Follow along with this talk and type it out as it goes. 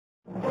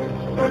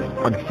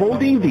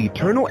unfolding the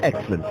eternal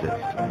excellences,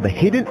 the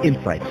hidden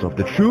insights of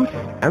the truth,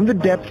 and the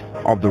depth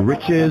of the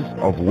riches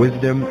of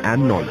wisdom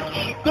and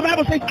knowledge. The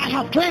Bible says, I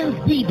have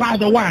cleansed thee by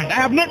the word. I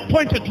have not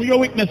pointed to your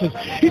weaknesses.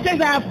 He says,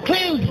 I have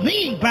cleansed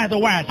thee by the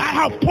word. I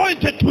have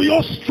pointed to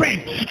your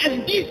strength.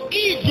 And this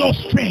is your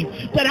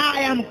strength, that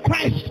I am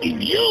Christ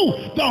in you,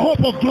 the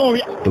hope of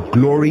glory. The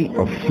glory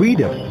of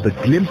freedom, the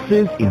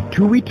glimpses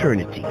into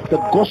eternity. The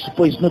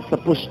gospel is not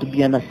supposed to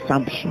be an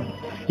assumption.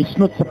 It's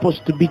not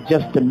supposed to be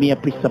just a mere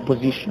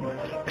presupposition.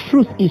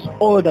 Truth is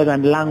older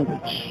than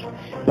language,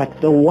 but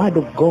the word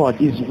of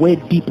God is way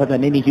deeper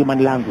than any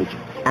human language.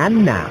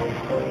 And now,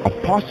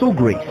 Apostle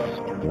Grace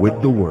with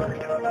the word.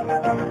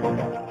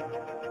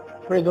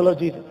 Praise the Lord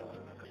Jesus.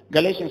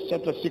 Galatians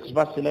chapter 6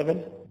 verse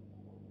 11.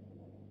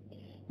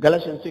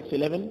 Galatians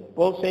 6:11.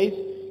 Paul says,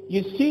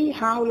 you see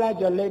how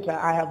large a letter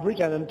I have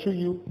written unto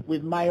you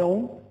with my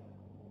own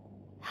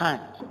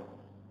hand.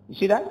 You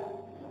see that?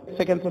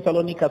 2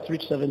 Thessalonians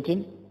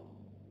 3:17.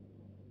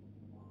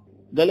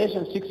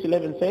 Galatians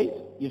 6:11 says,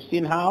 you've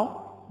seen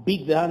how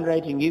big the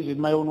handwriting is with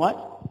my own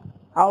what?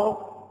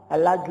 How a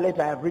large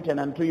letter I have written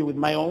unto you with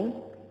my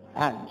own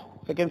hand.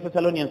 2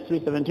 Thessalonians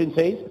 3:17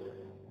 says,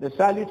 the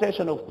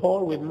salutation of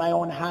Paul with my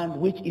own hand,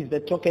 which is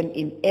the token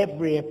in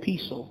every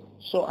epistle.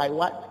 So I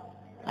what?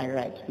 I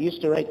write. He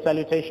used to write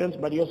salutations,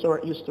 but he also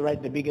used to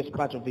write the biggest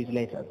part of his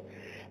letters.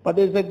 But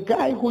there's a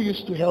guy who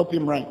used to help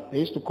him write. They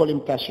used to call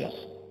him Tertius.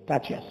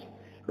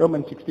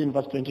 Romans 16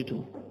 verse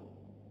 22.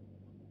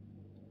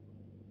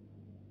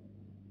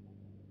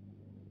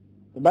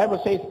 The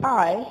Bible says,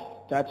 I,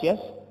 Tertius,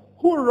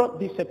 who wrote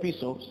this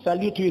epistle,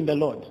 salute you in the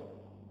Lord.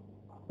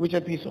 Which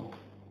epistle?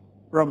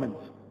 Romans.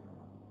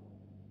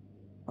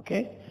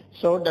 Okay?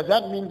 So does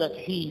that mean that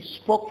he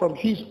spoke from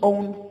his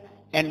own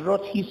and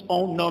wrote his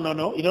own? No.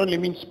 It only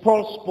means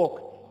Paul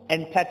spoke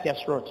and Tertius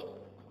wrote.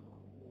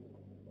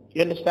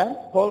 You understand?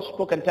 Paul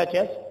spoke and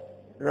Tertius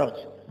wrote.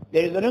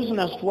 There is a reason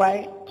as to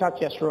why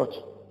Tertius wrote.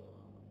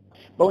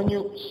 But when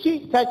you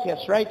see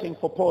Tertius writing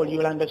for Paul, you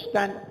will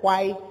understand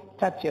why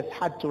Tertius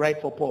had to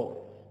write for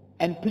Paul.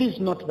 And please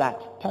note that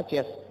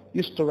Tertius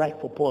used to write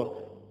for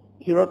Paul.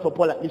 He wrote for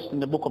Paul at least in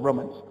the book of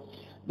Romans.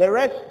 The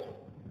rest,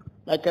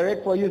 like I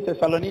read for you,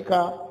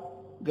 Thessalonica,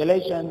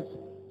 Galatians,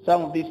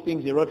 some of these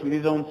things he wrote with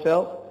his own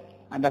self,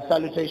 and a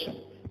salutation.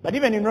 But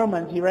even in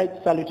Romans, he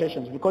writes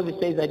salutations, because he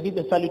says, I did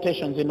the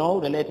salutations in all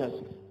the letters,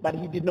 but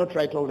he did not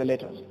write all the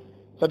letters.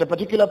 So at a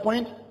particular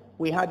point,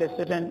 we had a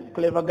certain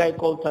clever guy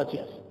called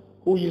Tertius,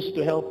 who used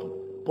to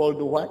help Paul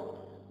do what?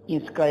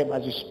 Inscribe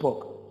as he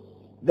spoke.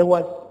 There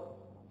was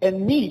a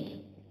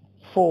need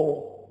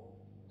for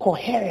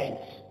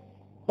coherence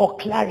or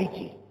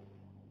clarity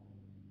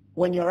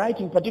when you're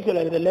writing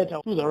particularly the letter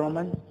to the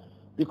Romans,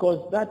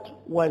 because that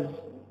was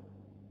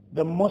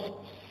the most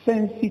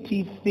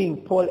sensitive thing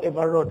Paul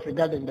ever wrote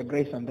regarding the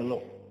grace and the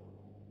law.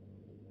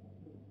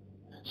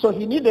 So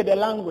he needed a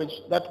language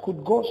that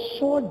could go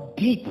so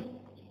deep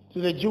to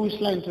the Jewish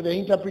line, to the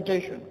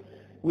interpretation,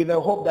 with the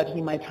hope that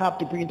he might have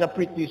to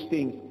interpret these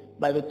things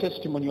by the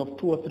testimony of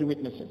 2 or 3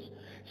 witnesses,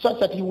 such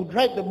that he would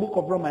write the book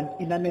of Romans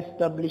in an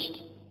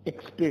established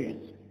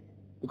experience.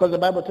 Because the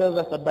Bible tells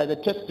us that by the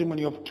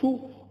testimony of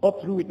 2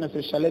 or 3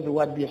 witnesses shall every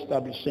word be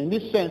established. So in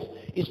this sense,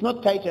 it's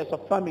not Titus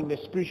affirming the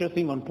spiritual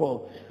thing on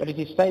Paul, but it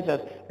is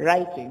Titus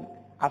writing,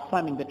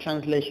 affirming the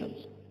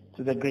translations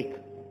to the Greek.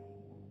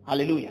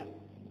 Hallelujah.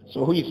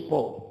 So who is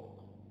Paul?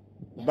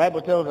 The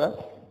Bible tells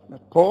us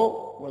that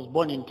Paul was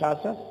born in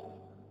Tarsus,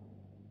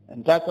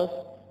 and Tarsus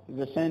is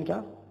the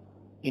center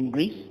in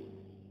Greece.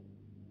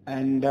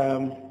 And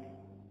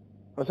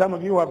for some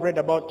of you who have read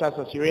about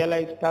Tarsus, you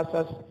realize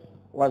Tarsus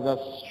was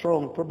as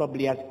strong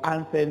probably as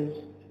Athens,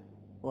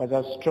 was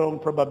as strong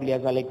probably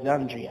as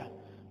Alexandria.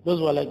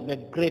 Those were like the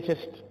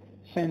greatest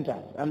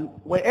centers. And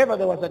wherever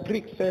there was a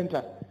Greek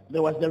center,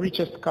 there was the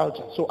richest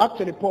culture. So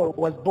actually Paul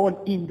was born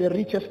in the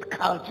richest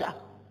culture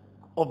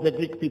of the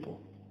Greek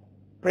people.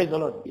 Praise the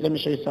Lord. Let me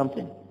show you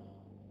something.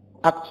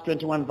 Acts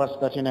 21 verse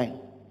 39.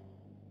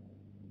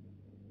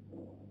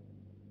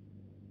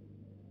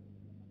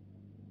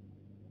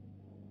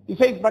 He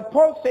says, but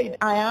Paul said,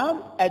 I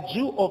am a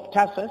Jew of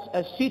Tarsus,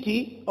 a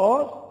city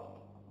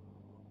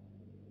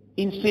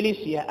in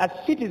Cilicia, a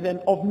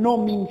citizen of no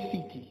mean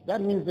city.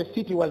 That means the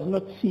city was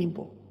not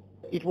simple.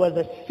 It was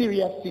a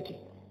serious city.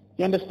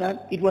 You understand?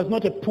 It was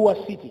not a poor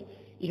city.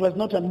 It was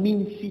not a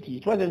mean city.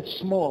 It wasn't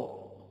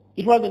small.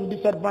 It wasn't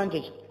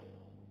disadvantaged.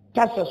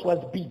 Tarsus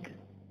was big.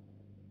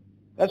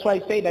 That's why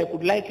I said I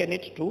could liken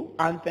it to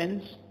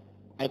Athens.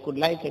 I could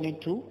liken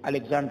it to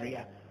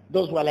Alexandria.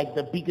 Those were like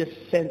the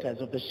biggest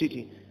centers of the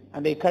city.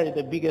 And they carried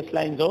the biggest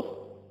lines of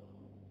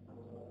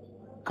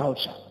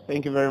culture.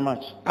 Thank you very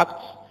much.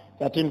 Acts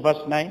 13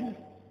 verse 9.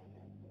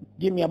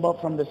 Give me about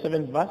from the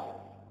 7th verse.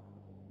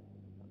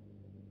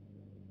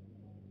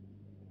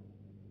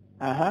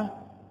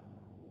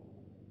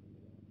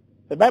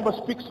 The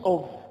Bible speaks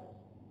of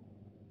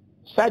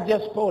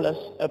Sergius Paulus,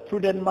 a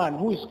prudent man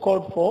who is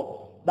called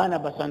for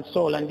Barnabas and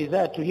Saul and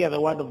desired to hear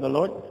the word of the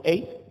Lord.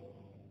 8.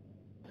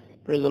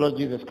 Praise the Lord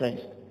Jesus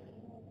Christ.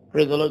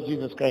 Praise the Lord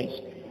Jesus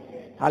Christ.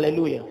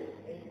 Hallelujah.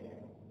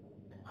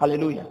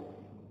 Hallelujah.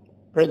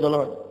 Praise the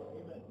Lord.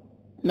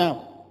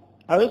 Now,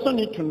 I also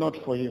need to note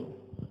for you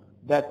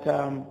that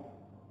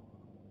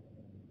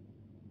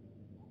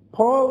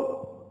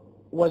Paul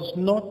was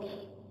not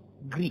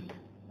Greek.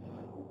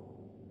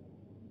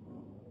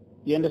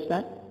 You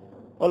understand?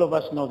 All of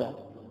us know that.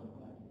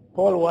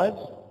 Paul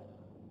was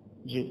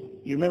Jew.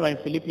 You remember in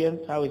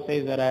Philippians how he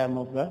says that I am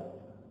of the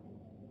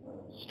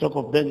stock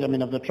of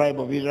Benjamin, of the tribe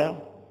of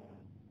Israel?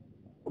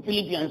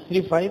 Philippians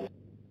 3:5.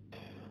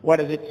 What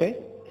does it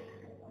say?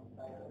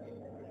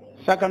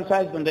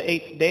 Circumcised on the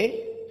 8th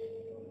day,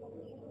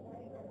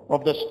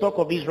 of the stock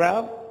of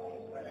Israel,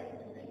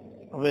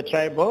 of the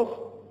tribe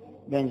of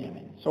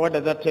Benjamin. So what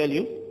does that tell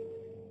you?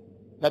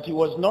 That he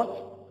was not,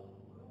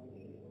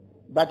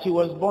 but he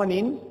was born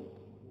in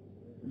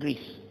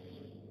Greece.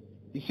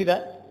 You see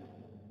that?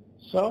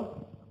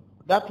 So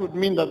that would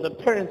mean that the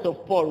parents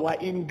of Paul were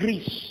in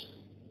Greece,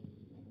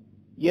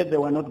 yet they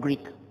were not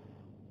Greek.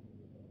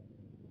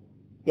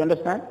 You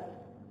understand?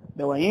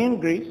 They were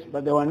in Greece,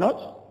 but they were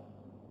not.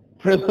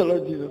 Praise the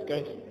Lord Jesus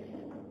Christ.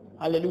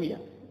 Hallelujah.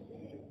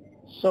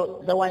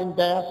 So they were in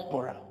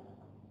diaspora.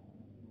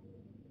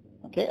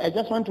 Okay, I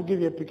just want to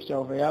give you a picture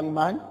of a young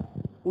man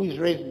who is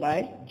raised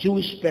by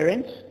Jewish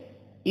parents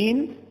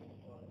in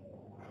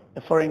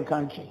a foreign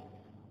country.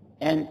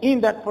 And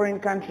in that foreign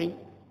country,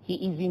 he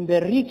is in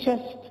the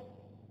richest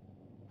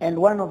and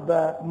one of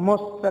the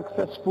most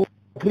successful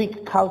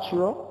Greek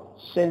cultural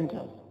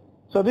centers.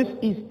 So this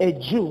is a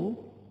Jew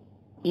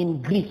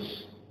in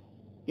Greece.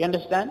 You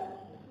understand?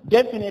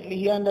 Definitely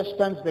he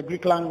understands the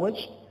Greek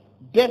language.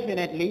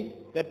 Definitely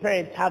the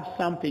parents have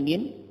something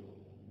in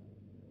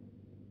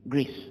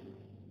Greece.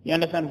 You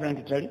understand what I'm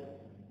trying to tell you?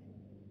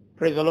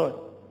 Praise the Lord.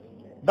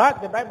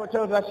 But the Bible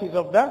tells us he's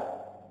of the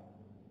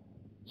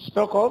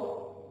stock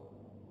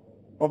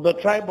of the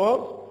tribe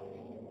of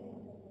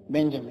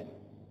Benjamin.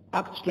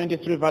 Acts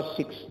 23 verse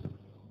 6.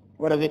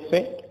 What does it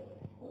say?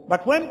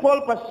 But when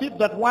Paul perceived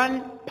that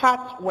one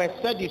part were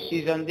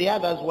Sadducees and the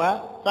others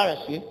were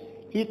Pharisees,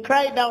 he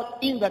cried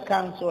out in the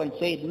council and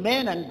said,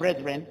 Men and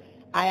brethren,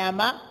 I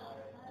am a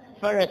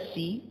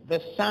Pharisee,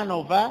 the son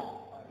of a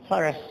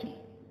Pharisee.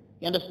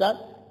 You understand?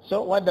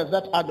 So what does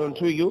that add on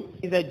to you?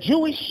 He's a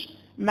Jewish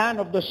man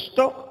of the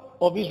stock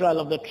of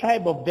Israel, of the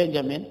tribe of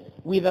Benjamin,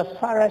 with a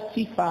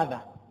Pharisee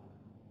father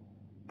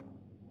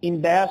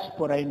in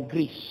diaspora in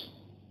Greece,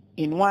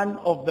 in one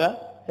of the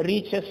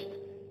richest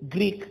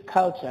Greek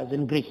cultures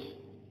in Greece.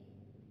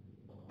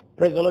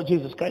 Praise the Lord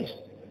Jesus Christ.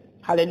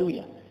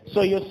 Hallelujah.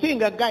 So you're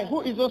seeing a guy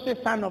who is also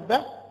a son of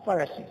the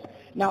Pharisees.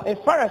 Now a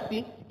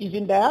Pharisee is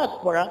in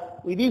diaspora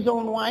with his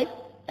own wife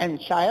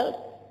and child,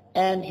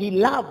 and he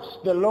loves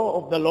the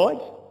law of the Lord.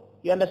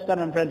 You understand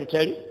what I'm trying to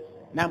tell you?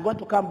 Now I'm going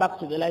to come back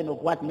to the line of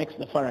what makes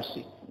the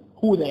Pharisee,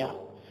 who they are.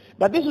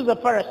 But this is a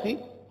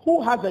Pharisee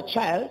who has a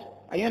child,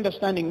 are you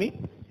understanding me?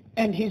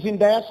 And he's in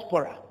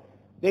diaspora.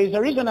 There is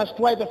a reason as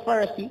to why the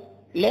Pharisee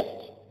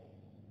left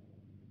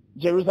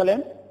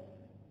Jerusalem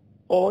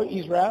or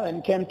Israel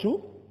and came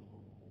to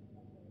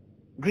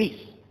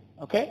Greece,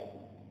 okay?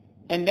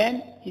 And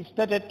then he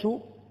started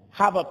to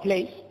have a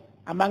place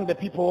among the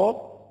people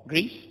of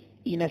Greece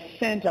in a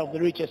center of the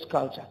richest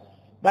culture.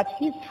 But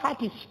his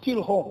heart is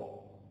still home.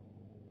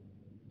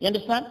 You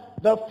understand?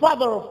 The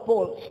father of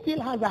Paul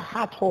still has a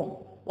heart home.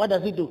 What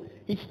does he do?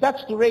 He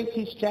starts to raise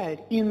his child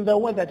in the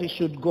way that he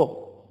should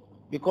go.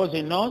 Because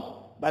he knows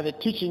by the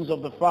teachings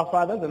of the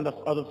forefathers and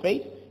of the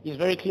faith, it's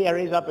very clear,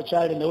 raise up a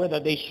child in the way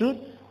that they should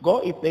go.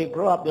 If they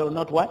grow up, they will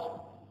not what?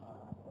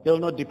 They will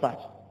not depart.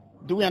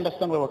 Do we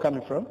understand where we're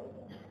coming from?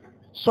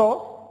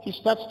 So he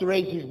starts to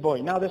raise his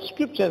boy. Now the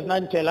scriptures now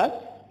tell us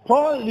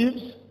Paul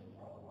leaves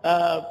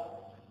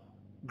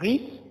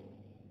Greece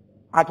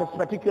at a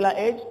particular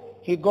age.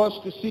 He goes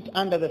to sit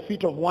under the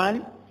feet of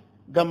one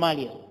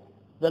Gamaliel,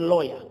 the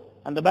lawyer.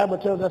 And the Bible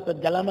tells us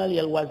that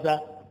Gamaliel was a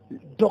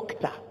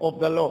doctor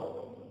of the law.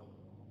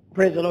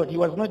 Praise the Lord. He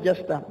was not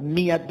just a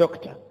mere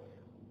doctor.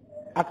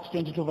 Acts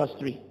 22 verse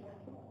 3.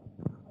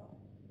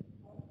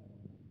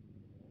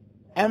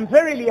 And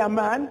verily a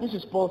man, this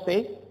is Paul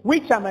says,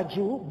 which am a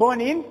Jew, born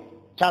in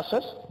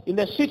Tarsus, in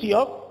the city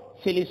of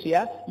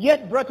Cilicia,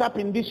 yet brought up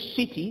in this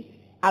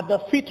city at the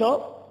feet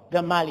of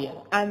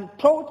Gamaliel, and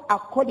taught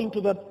according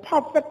to the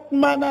perfect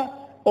manner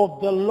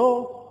of the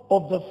law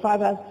of the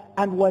fathers,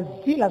 and was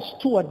zealous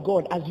toward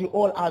God, as you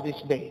all are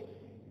this day.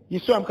 You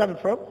see where I'm coming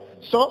from?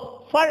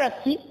 So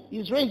Pharisee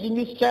is raising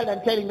his child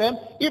and telling them,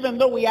 even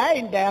though we are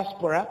in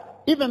diaspora,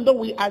 even though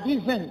we are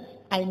citizens,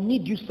 I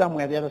need you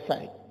somewhere the other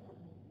side.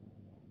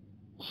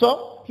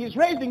 So he's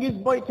raising his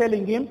boy,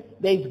 telling him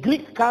there is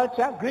Greek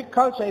culture. Greek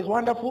culture is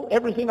wonderful.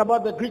 Everything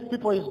about the Greek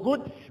people is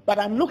good. But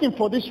I'm looking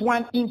for this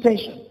one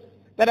intention.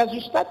 That as you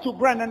start to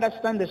grow and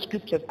understand the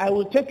scriptures, I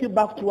will take you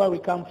back to where we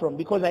come from,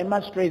 because I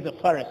must raise a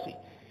Pharisee.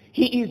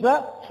 He is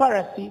a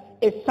Pharisee,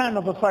 a son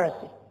of a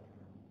Pharisee.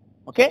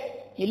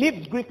 Okay? He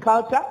lives Greek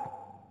culture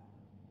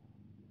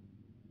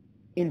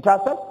in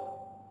Tarsus,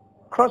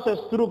 crosses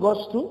through,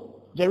 goes to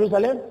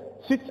Jerusalem,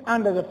 sits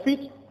under the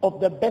feet of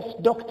the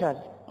best doctors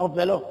of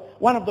the law.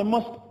 One of the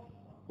most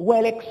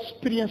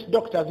well-experienced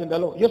doctors in the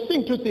law. You're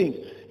seeing two things.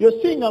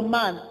 You're seeing a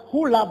man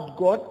who loved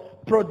God,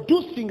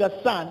 producing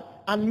a son,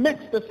 and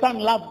makes the son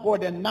love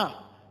God enough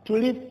to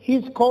leave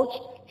his couch,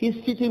 his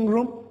sitting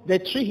room, the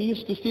tree he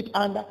used to sit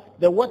under,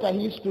 the water he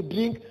used to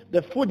drink,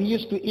 the food he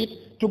used to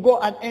eat, to go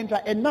and enter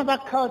another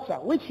culture,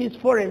 which he's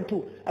foreign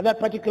to at that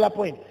particular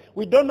point.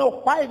 We don't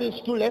know why these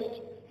two left.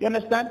 You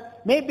understand?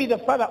 Maybe the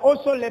father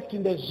also left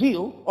in the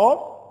zeal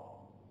of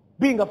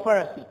being a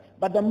Pharisee.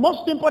 But the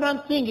most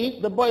important thing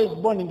is the boy is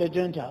born in the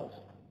Gentiles.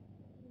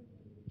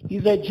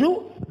 He's a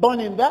Jew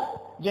born in the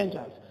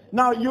Gentiles.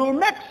 Now you'll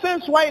make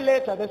sense why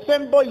later the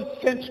same boy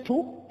is sent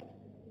to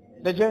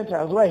the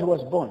Gentiles where he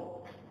was born.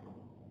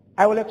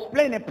 I will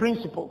explain a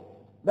principle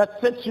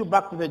that sets you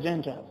back to the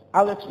Gentiles.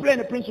 I'll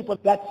explain a principle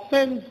that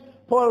sends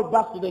Paul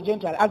back to the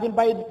Gentiles. As in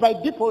by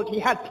default he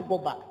had to go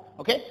back.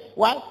 Okay?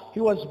 Why? He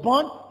was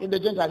born in the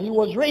Gentile. He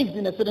was raised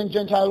in a certain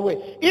Gentile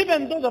way.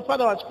 Even though the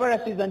father was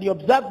Pharisees and he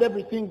observed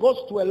everything, goes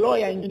to a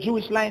lawyer in the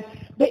Jewish line,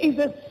 there is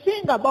a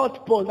thing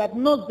about Paul that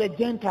knows the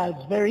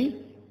Gentiles very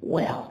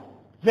well.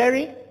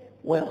 Very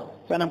well.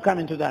 So I'm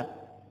coming to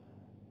that.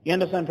 You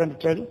understand what I'm trying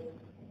to tell you?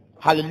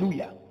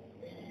 Hallelujah.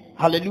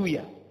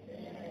 Hallelujah.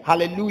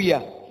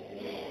 Hallelujah.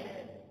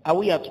 Are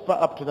we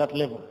up to that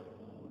level?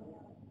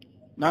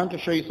 Now I want to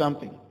show you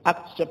something.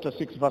 Acts chapter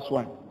 6 verse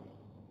 1.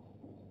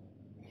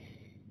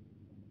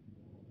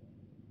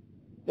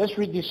 Let's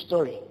read this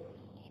story.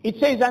 It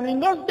says, and in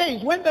those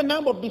days when the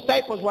number of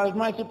disciples was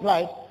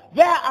multiplied,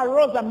 there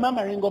arose a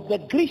murmuring of the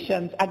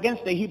Grecians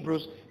against the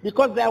Hebrews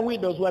because their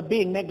widows were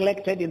being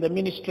neglected in the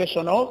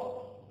ministration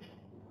of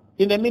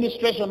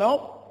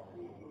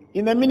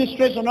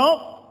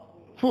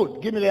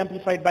food. Give me the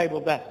Amplified Bible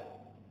of that.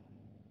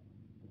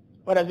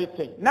 What does it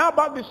say? Now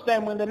about this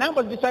time when the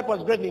number of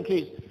disciples greatly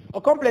increased,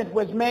 a complaint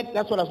was made,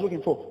 that's what I was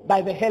looking for,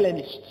 by the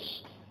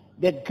Hellenists,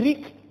 the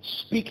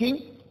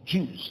Greek-speaking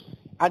Jews,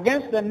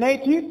 against the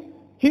native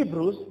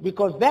Hebrews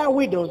because their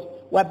widows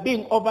were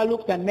being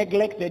overlooked and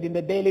neglected in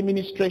the daily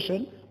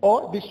ministration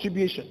or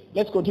distribution.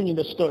 Let's continue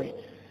the story.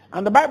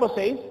 And the Bible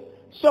says,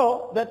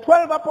 so the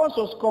 12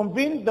 apostles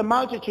convened the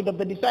multitude of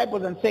the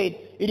disciples and said,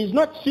 it is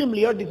not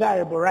seemly or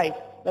desirable, right,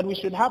 that we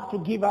should have to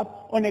give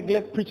up or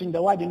neglect preaching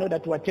the word in order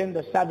to attend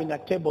the serving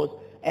at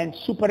tables and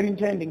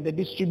superintending the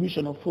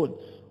distribution of food.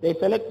 They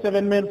select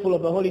 7 men full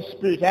of the Holy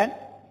Spirit and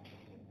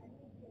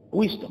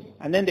wisdom.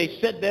 And then they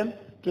set them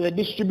to the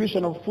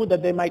distribution of food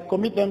that they might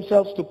commit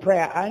themselves to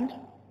prayer and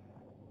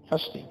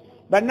fasting.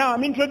 But now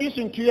I'm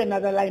introducing to you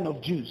another line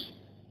of Jews.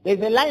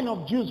 There's a line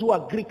of Jews who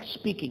are Greek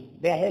speaking.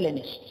 They are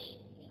Hellenists.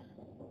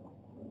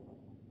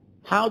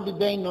 How did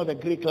they know the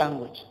Greek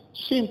language?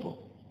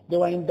 Simple. They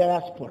were in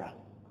diaspora,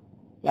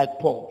 like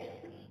Paul.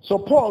 So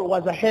Paul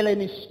was a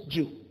Hellenist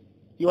Jew.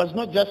 He was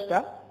not just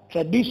a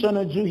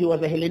traditional Jew, he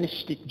was a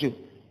Hellenistic Jew.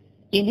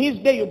 In his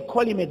day, you'd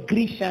call him a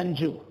Grecian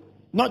Jew.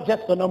 Not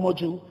just a normal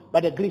Jew,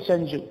 but a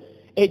Grecian Jew.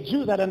 A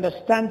Jew that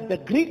understands the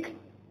Greek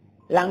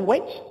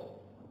language,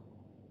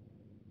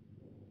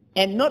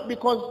 and not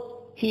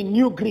because he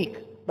knew Greek,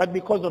 but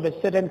because of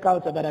a certain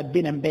culture that had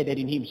been embedded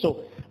in him.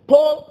 So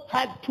Paul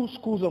had 2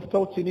 schools of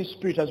thoughts in his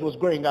spirit as he was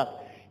growing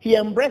up. He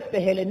embraced the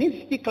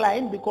Hellenistic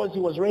line because he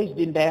was raised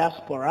in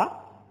diaspora,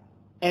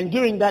 and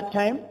during that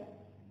time,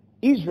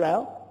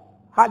 Israel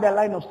had a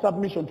line of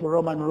submission to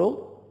Roman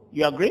rule.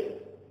 You agree?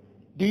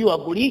 Do you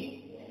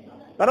agree?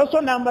 But also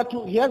number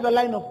 2, he has a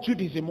line of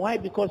Judaism. Why?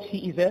 Because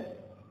he is a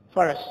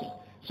Pharisee.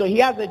 So he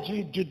has a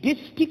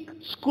Judaistic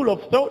school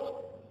of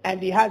thought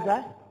and he has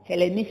a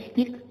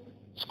Hellenistic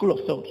school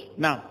of thought.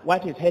 Now,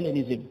 what is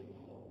Hellenism?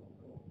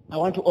 I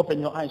want to open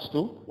your eyes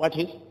to what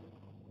is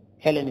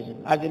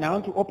Hellenism. As in, I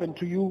want to open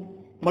to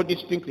you more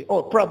distinctly.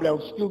 Oh, probably I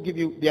will still give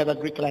you the other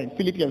Greek line,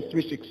 Philippians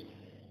 3:6.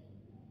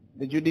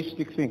 The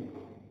Judaistic thing.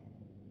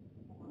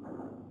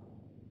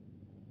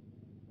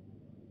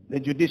 The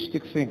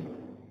Judaistic thing.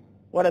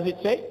 What does it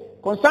say?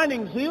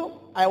 Concerning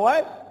zeal, I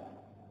was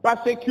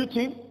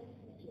persecuting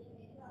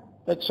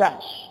the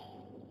church.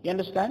 You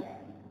understand?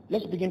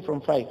 Let's begin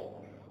from 5.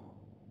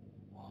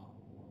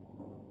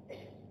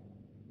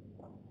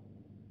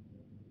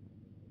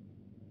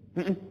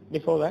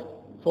 Before that,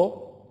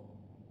 4.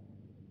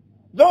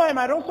 Though I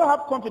might also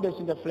have confidence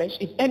in the flesh,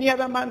 if any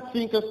other man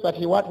thinketh that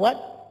he what?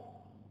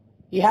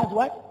 He has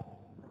what?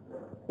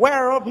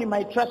 Whereof he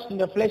might trust in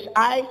the flesh,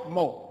 I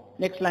more.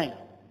 Next line.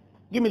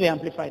 Give me the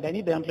Amplified. I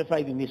need the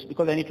Amplified in this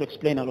because I need to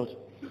explain a lot.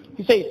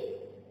 He says,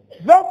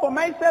 though for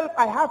myself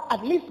I have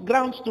at least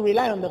grounds to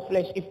rely on the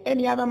flesh, if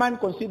any other man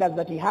considers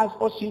that he has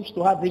or seems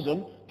to have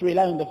reason to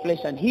rely on the flesh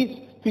and his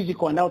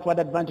physical and outward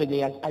advantage he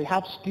has, I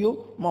have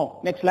still more.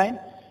 Next line.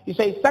 He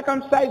says,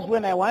 circumcised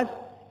when I was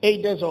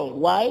 8 days old.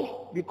 Why?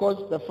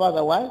 Because the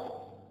father was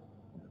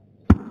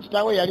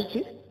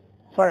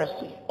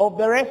Pharisee. Of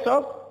the rest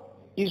of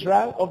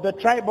Israel, of the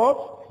tribe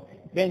of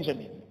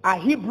Benjamin. A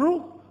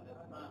Hebrew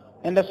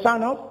and the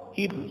son of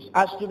Hebrews.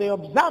 As to the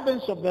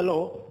observance of the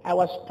law, I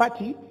was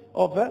party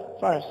of the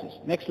Pharisees.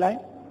 Next line.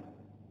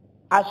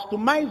 As to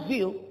my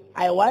zeal,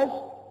 I was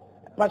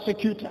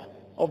persecutor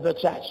of the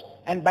church.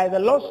 And by the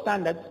law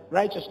standards,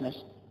 righteousness,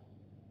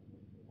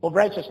 of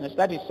righteousness,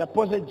 that is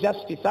supposed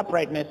justice,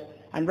 uprightness,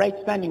 and right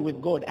standing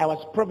with God, I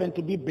was proven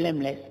to be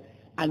blameless,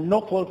 and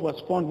no fault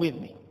was found with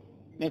me.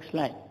 Next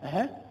line.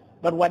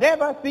 But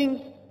whatever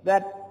things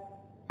that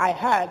I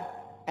had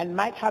and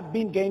might have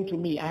been gained to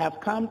me, I have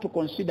come to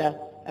consider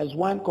as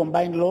one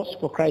combined loss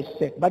for Christ's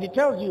sake. But it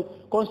tells you,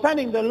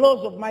 concerning the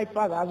laws of my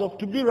father, as of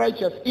to be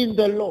righteous in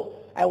the law,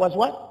 I was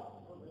what?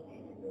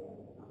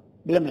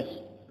 Blameless.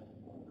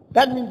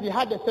 That means he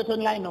had a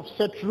certain line of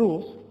set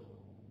rules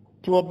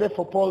to obey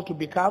for Paul to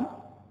become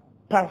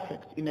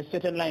perfect in a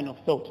certain line of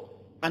thought.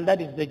 And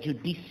that is the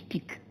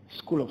Judaistic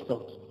school of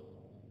thought.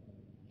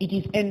 It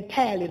is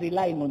entirely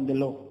relying on the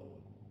law.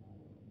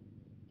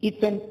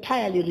 It's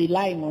entirely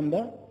relying on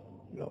the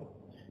law.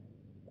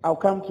 I'll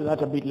come to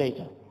that a bit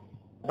later.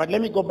 But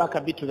let me go back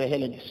a bit to the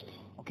Hellenists.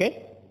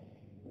 Okay?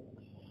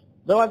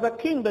 There was a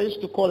king they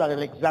used to call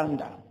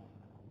Alexander.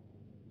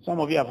 Some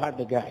of you have heard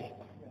the guy.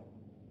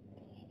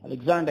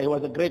 Alexander, he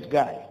was a great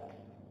guy.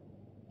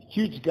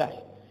 Huge guy.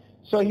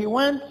 So he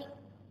went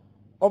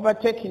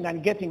overtaking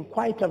and getting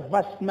quite a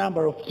vast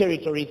number of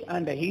territories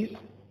under his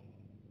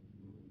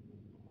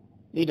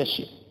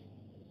leadership.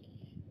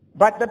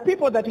 But the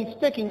people that he's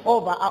taking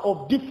over are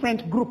of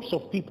different groups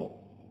of people.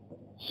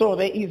 So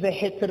there is a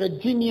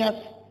heterogeneous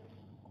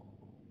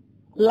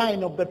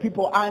line of the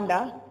people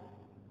under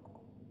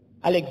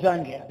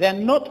Alexandria. They are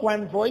not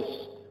one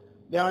voice.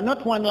 They are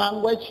not one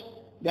language.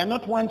 They are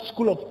not one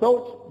school of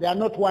thought. They are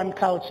not one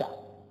culture.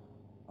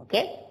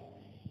 Okay?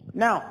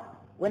 Now,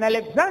 when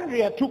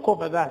Alexandria took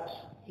over that,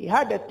 he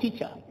had a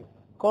teacher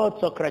called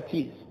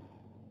Socrates.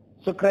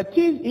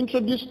 Socrates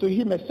introduced to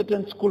him a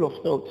certain school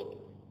of thought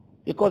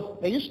because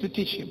they used to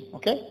teach him,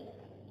 okay?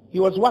 He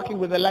was working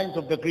with the lines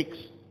of the Greeks.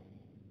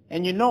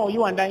 And you know,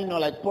 you and I know,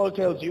 like Paul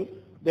tells you,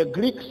 the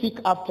Greeks seek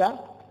after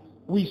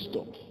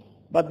wisdom.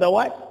 But the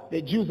what?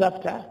 The Jews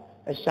after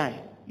a sign.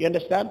 You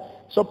understand?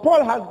 So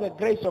Paul has the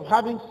grace of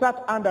having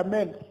sat under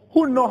men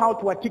who know how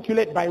to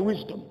articulate by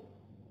wisdom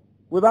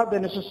without the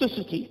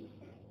necessity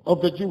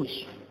of the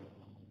Jewish.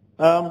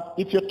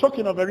 If you're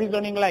talking of a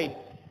reasoning line,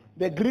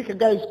 the Greek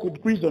guys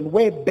could reason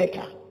way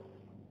better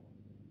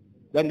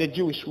than the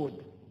Jewish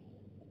would.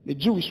 The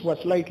Jewish was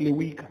slightly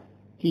weaker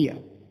here.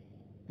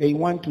 They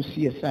want to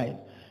see a sign.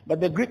 But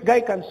the Greek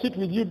guy can sit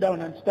with you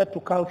down and start to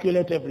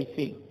calculate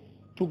everything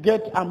to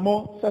get a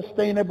more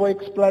sustainable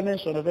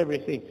explanation of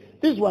everything.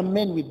 These were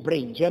men with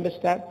brains, you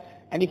understand?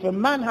 And if a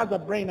man has a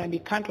brain and he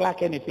can't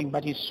lack anything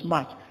but he's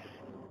smart,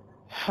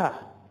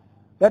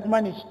 that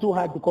man is too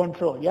hard to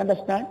control, you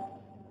understand?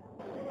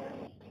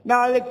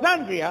 Now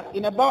Alexandria,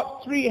 in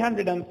about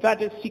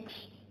 336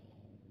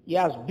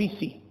 years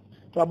BC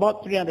to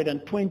about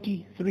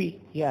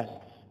 323 years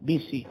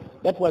BC,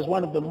 that was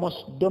one of the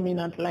most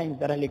dominant lines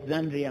that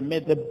Alexandria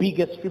made the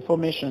biggest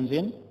reformations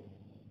in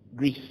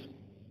Greece.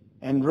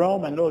 And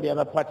Rome and all the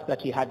other parts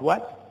that he had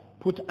what?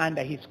 Put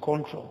under his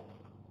control.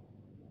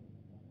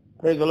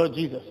 Praise the Lord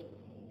Jesus.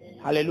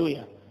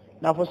 Hallelujah.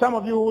 Now for some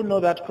of you who know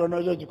that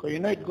chronological, you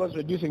know it goes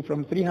reducing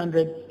from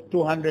 300,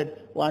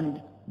 200,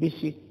 1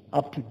 BC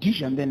up to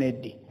Dish and then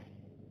AD.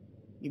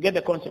 You get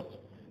the concept?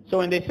 So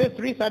when they say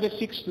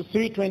 336 to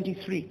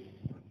 323,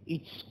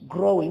 it's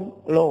growing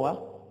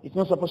lower. It's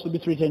not supposed to be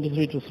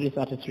 323 to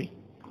 333.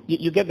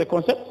 You get the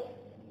concept?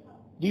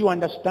 Do you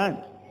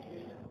understand?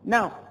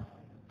 Now,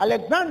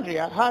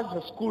 Alexandria has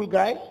a school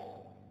guy,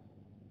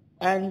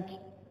 and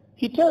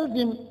he tells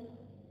him,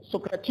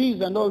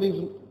 Socrates and all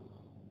these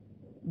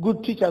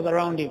good teachers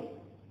around him,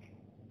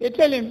 they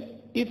tell him,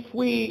 if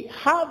we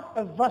have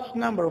a vast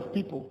number of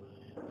people,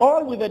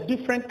 all with a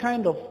different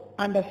kind of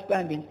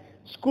understanding,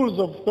 schools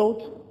of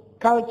thought,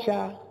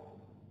 culture,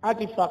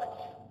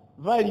 artifacts,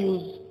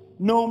 values,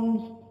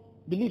 norms,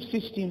 belief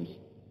systems,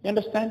 you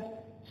understand?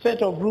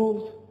 Set of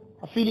rules,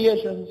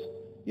 affiliations,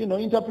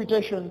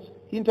 interpretations,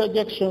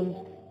 interjections.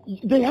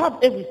 They have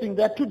everything.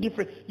 They are two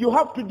different. You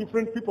have two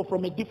different people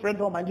from a different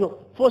home and you're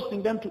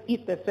forcing them to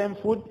eat the same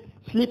food,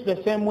 sleep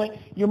the same way.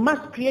 You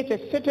must create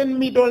a certain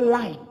middle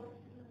line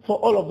for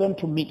all of them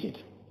to meet it.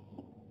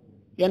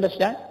 You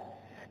understand?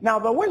 Now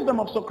the wisdom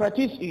of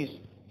Socrates is,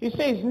 he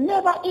says,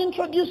 never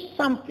introduce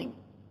something.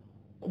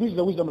 This is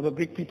the wisdom of the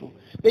Greek people.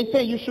 They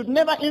say you should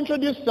never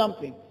introduce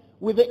something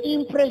with the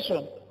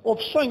impression of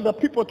showing the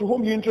people to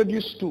whom you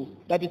introduce to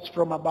that it's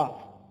from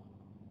above.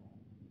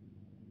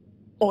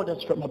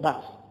 Orders from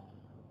above.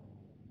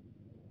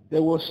 They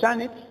will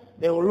shun it.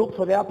 They will look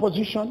for their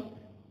position.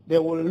 They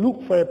will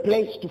look for a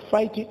place to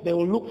fight it. They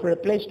will look for a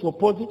place to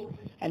oppose it.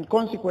 And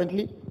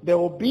consequently, there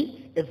will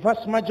be a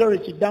vast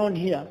majority down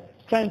here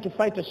trying to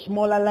fight a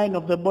smaller line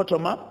of the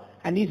bottom up,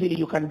 and easily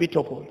you can be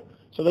toppled.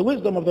 So the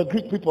wisdom of the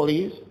Greek people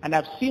is, and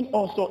I've seen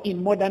also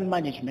in modern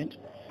management,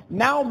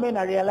 now men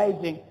are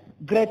realizing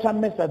greater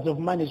methods of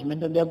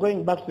management, and they're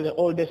going back to the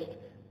oldest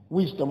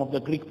wisdom of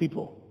the Greek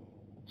people.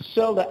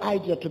 Sell the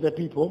idea to the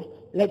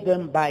people, let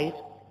them buy it,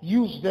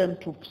 use them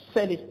to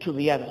sell it to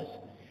the others.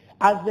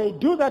 As they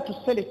do that to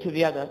sell it to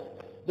the others,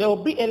 there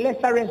will be a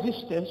lesser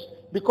resistance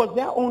because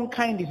their own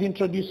kind is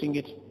introducing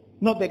it,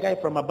 not the guy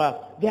from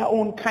above. Their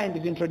own kind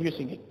is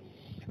introducing it.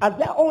 As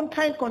their own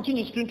kind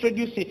continues to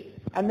introduce it,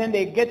 and then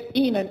they get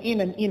in and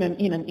in and in and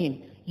in and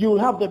in. You will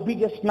have the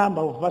biggest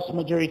number of vast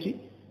majority.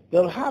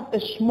 They'll have a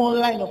small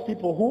line of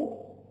people who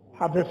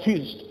have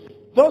refused.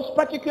 Those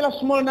particular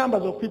small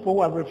numbers of people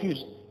who have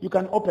refused, you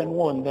can open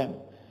war on them.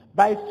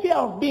 By fear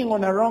of being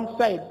on the wrong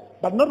side,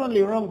 but not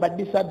only wrong but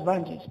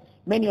disadvantaged,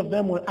 many of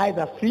them will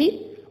either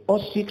flee or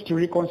seek to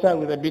reconcile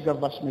with the bigger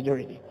vast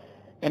majority.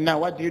 And now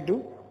what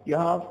do? You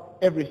have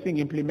everything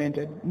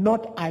implemented,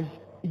 not as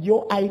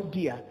your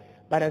idea,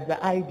 but as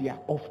the idea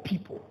of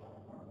people.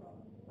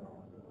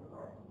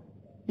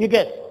 You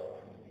get it?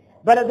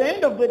 But at the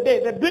end of the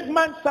day, the big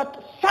man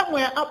sat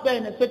somewhere up there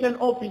in a certain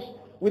office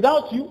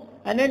without you,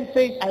 and then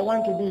says, I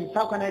want to do this.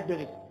 How can I do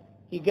this?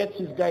 He gets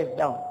his guys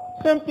down.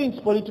 Same things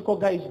political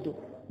guys do.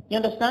 You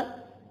understand?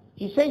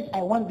 He says,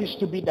 I want this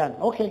to be done.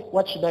 Okay,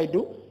 what should I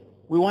do?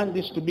 We want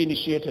this to be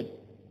initiated.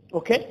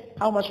 Okay,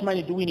 how much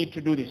money do we need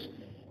to do this?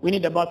 We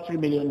need about $3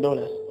 million.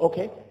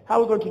 Okay, how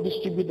are we going to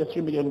distribute the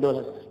 $3 million?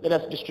 Let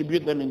us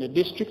distribute them in the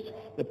districts,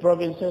 the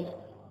provinces,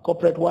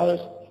 corporate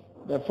world,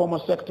 the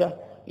formal sector,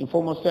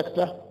 informal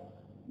sector,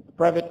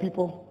 private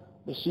people,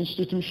 the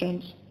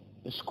institutions,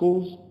 the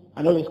schools,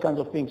 and all these kinds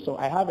of things. So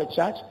I have a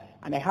church,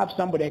 and I have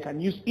somebody I can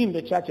use in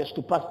the churches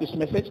to pass this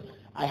message.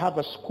 I have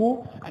a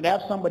school, and I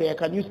have somebody I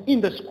can use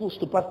in the schools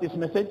to pass this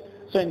message.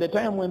 So in the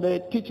time when the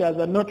teachers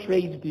are not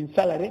raised in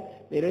salary,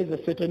 they raise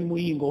a certain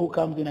muingo who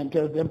comes in and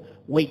tells them,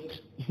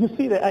 wait. You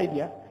see the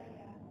idea?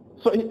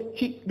 So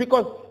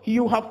because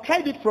you have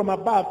tried it from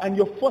above, and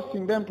you're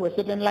forcing them to a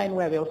certain line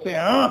where they'll say,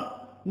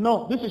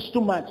 no, this is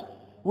too much.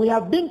 We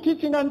have been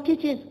teaching and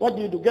teaching. What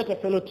do? Get a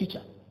fellow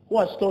teacher who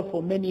has taught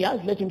for many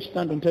years. Let him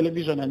stand on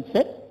television and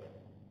say,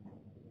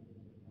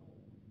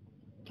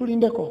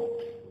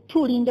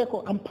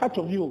 Tulindeko, I'm part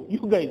of you. You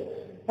guys,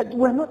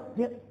 we're not,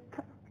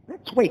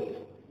 let's wait.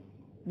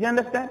 You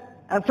understand?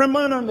 And from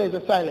now on there's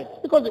a silence.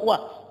 Because it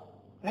works.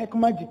 Like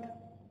magic.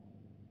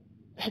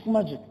 Like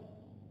magic.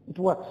 It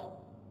works.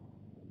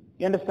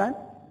 You understand?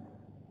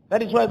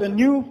 That is why the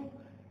new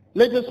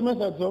latest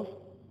methods of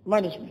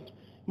management,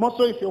 more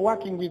so if you're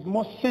working with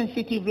more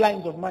sensitive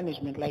lines of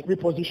management like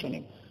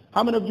repositioning.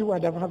 How many of you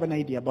would have an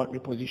idea about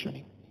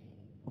repositioning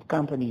of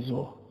companies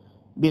or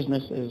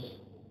businesses?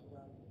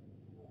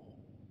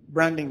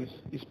 Branding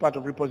is part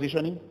of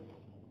repositioning.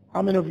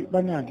 How many of you?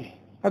 Banagi,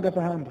 Agatha,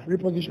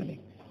 repositioning.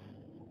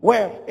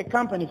 Where a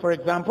company, for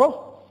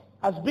example,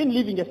 has been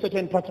living a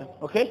certain pattern,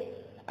 okay?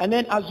 And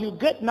then as you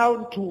get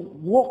now to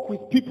work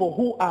with people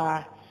who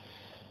are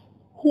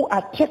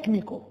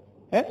technical,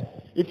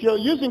 if you're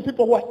using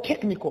people who are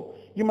technical,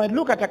 you might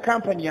look at a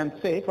company and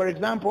say, for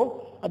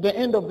example, at the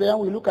end of the year,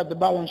 we look at the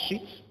balance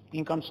sheets,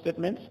 income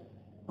statements,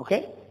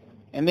 okay?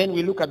 And then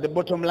we look at the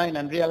bottom line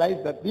and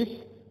realize that this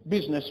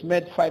business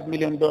made $5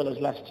 million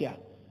last year.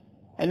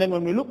 And then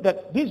when we looked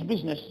at this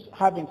business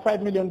having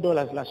 $5 million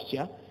last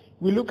year,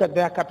 we look at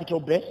their capital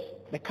base,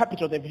 the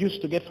capital they've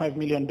used to get $5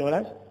 million,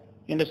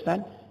 you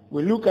understand?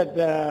 We look at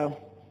the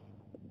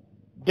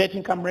debt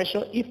income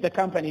ratio, if the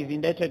company is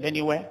indebted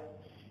anywhere.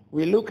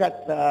 We look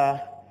at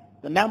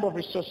the number of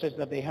resources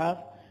that they have.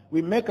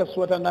 We make a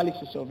SWOT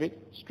analysis of it,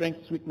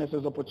 strengths,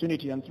 weaknesses,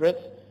 opportunity, and threats.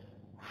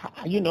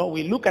 You know,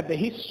 we look at the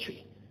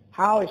history.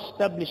 How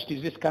established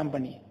is this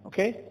company,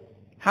 okay?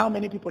 How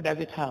many people does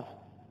it have?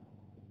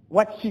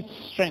 What's its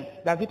strength?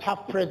 Does it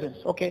have presence?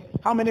 Okay.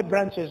 How many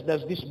branches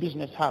does this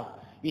business have?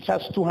 It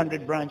has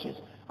 200 branches.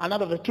 And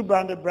out of the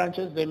 200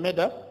 branches, they made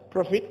a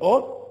profit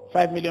of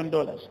 $5 million.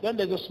 Then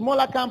there's a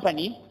smaller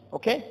company,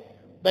 okay,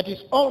 that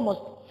is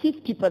almost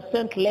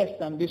 50% less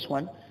than this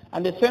one,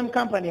 and the same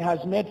company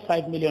has made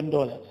 $5 million.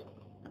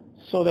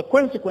 So the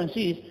consequence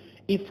is,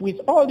 if with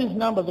all these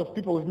numbers of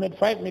people we've made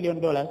 $5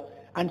 million,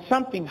 and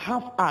something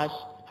half-us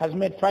has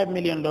made $5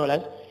 million,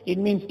 it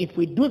means if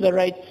we do the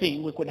right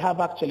thing, we could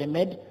have actually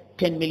made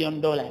 $10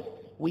 million.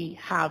 We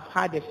have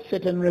had a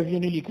certain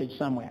revenue leakage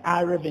somewhere.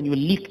 Our revenue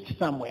leaked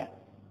somewhere.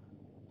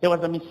 There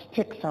was a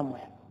mistake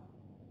somewhere.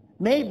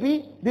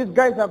 Maybe these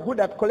guys are good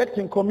at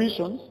collecting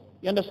commissions,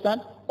 you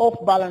understand,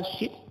 off balance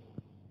sheet.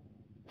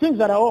 Things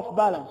that are off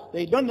balance.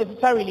 They don't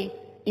necessarily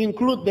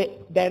include the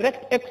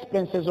direct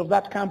expenses of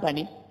that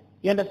company,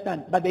 you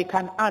understand, but they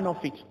can earn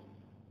off it.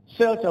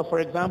 Celtel, for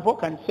example,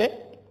 can say,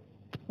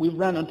 we've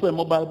run onto a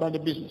mobile money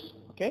business,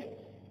 okay?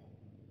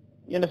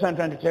 You understand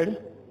what I'm trying to tell you?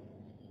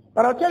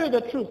 But I'll tell you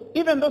the truth,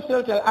 even though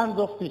Celtel earns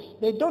off this,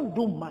 they don't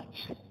do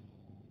much,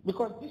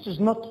 because this is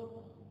not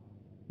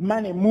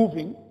money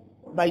moving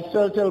by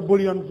Celtel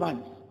bullion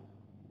funds.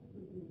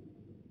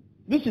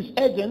 This is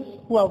agents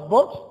who have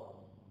bought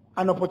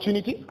an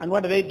opportunity, and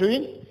what are they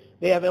doing?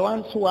 They are the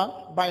ones who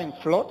are buying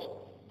float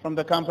from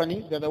the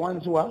companies. They're the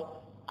ones who are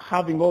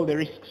having all the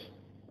risks,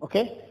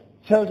 okay?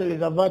 Celtel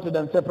is averted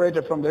and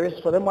separated from the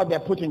risk. For them, what they're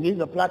putting is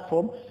a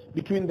platform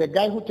between the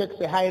guy who takes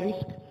a high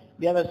risk,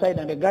 the other side,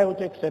 and the guy who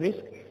takes a risk,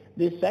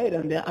 this side,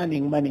 and they're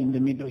earning money in the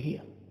middle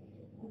here.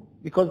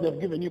 Because they've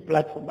given you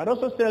platform. But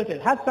also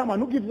Celtel has someone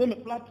who gives them a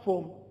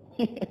platform.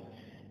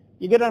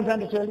 You get what I'm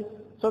trying to tell you?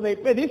 So they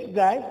pay this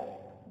guy,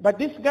 but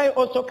this guy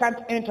also can't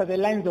enter the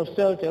lines of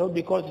Celtel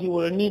because he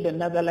will need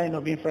another line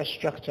of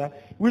infrastructure,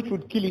 which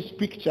would kill his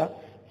picture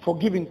for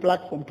giving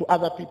platform to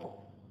other people.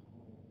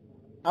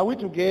 Are we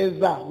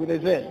together with a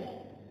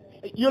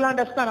Z? You'll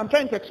understand. I'm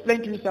trying to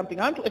explain to you something.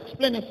 I want to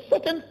explain a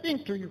certain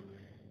thing to you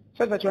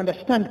so that you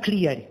understand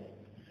clearly.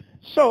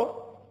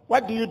 So,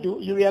 what do?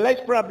 You realize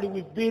probably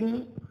we've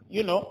been,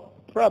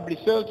 probably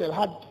Celtel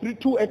had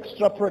 2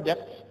 extra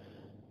products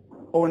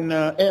on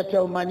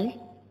Airtel Money,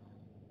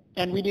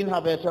 and we didn't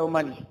have Airtel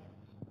Money.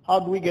 How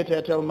do we get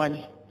Airtel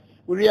Money?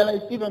 We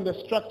realize even the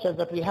structures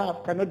that we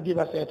have cannot give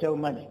us Airtel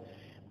Money.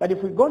 But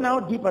if we go now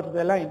deeper to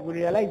the line, we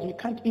realize we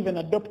can't even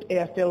adopt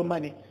Airtel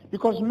Money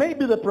because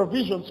maybe the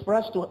provisions for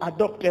us to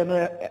adopt an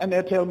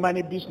Airtel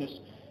Money business,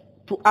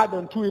 to add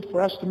on to it for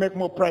us to make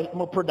more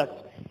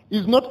products,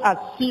 is not as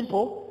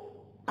simple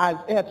as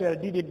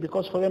Airtel did it,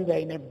 because for them they're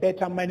in a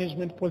better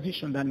management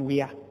position than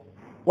we are.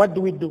 What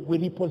do? We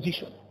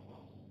reposition.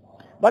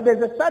 But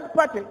there's a third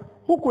party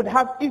who could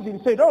have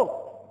easily said,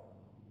 oh,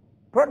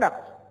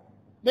 product.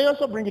 They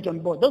also bring it on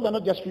board. Those are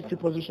not just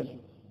repositioning.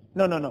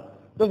 No.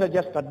 Those are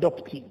just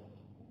adopting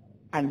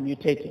and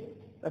mutating.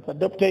 That's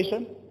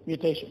adaptation,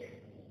 mutation.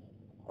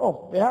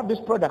 Oh, they have this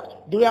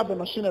product. Do we have the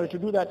machinery to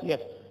do that? Yes.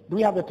 Do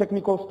we have the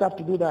technical staff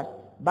to do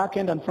that? Back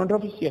end and front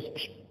office? Yes.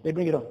 They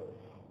bring it on.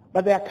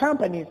 But there are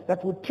companies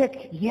that would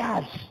take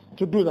years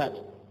to do that.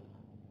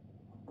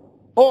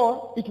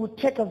 Or it would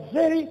take a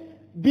very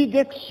big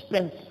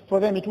expense for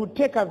them. It would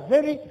take a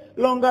very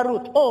longer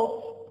route.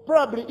 Or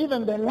probably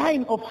even the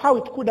line of how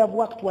it could have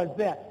worked was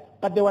there.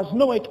 But there was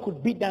no way it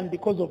could be done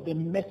because of the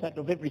method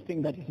of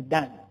everything that is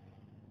done.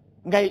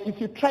 Okay, if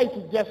you try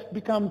to just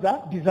becomes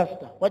a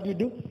disaster, what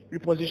do?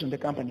 Reposition the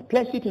company.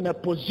 Place it in a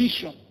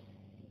position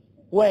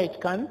where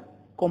it can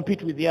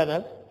compete with the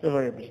others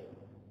favorably.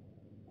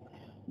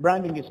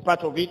 Branding is part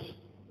of it.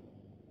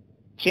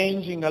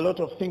 Changing a lot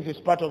of things is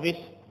part of it.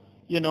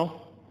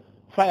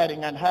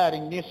 Firing and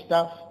hiring new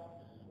staff.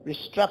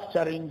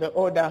 Restructuring the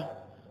order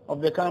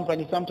of the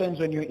company. Sometimes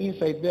when you're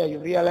inside there, you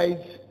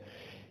realize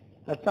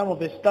that some of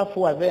the staff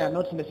who are there are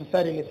not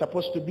necessarily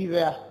supposed to be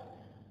there.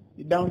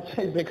 You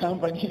downsize the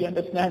company, you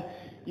understand?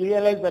 You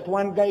realize that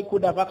one guy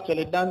could have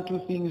actually done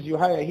 2 things. You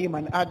hire him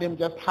and add him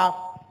just half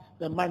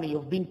the money.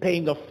 You've been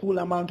paying the full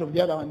amount of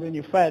the other one, and then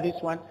you fire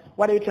this one.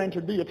 What are you trying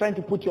to do? You're trying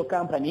to put your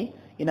company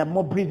in a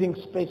more breathing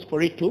space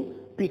for it to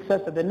pick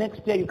such that the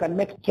next year you can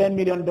make $10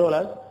 million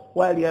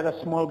while the other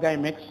small guy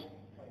makes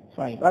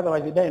 5.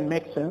 Otherwise, it doesn't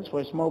make sense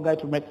for a small guy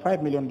to make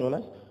 $5 million,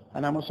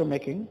 and I'm also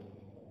making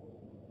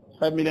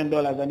 $5 million,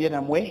 and yet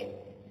I'm way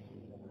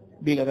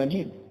bigger than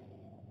him.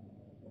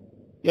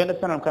 You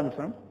understand where I'm coming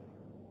from?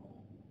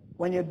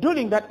 When you're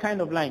doing that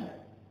kind of line,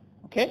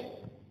 okay,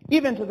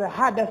 even to the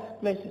hardest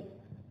places,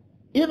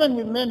 even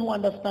with men who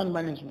understand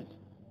management,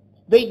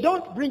 they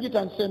don't bring it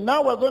and say,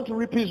 now we're going to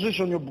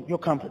reposition your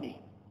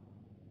company.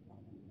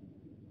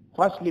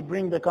 Firstly,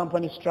 bring the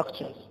company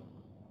structures.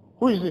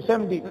 Who is this?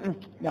 MD?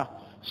 No.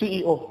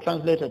 CEO,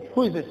 translated.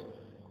 Who is this?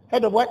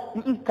 Head of what?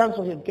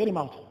 Cancel him. Get him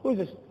out. Who is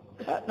this?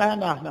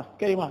 No.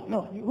 Get him out.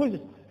 No. Who is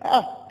this?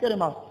 Get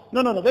him out.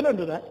 No. They don't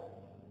do that.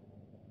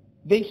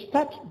 They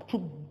start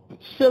to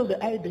sell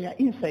the idea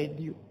inside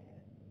you.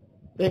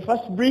 They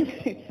first bring,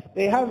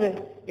 they have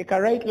a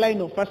right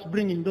line of first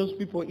bringing those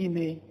people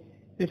in.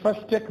 They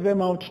first take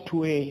them out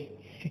to a,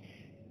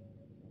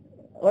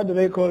 what do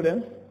they call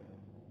them?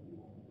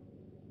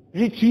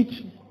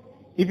 Retreat.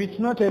 If it's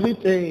not a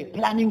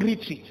planning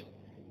retreat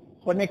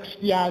for next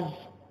year's.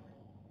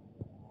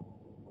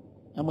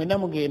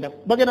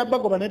 Bagenda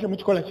bagoba nete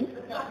mukikola ki?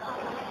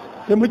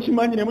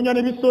 Temukimanyi ne munywa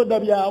n'ebisoda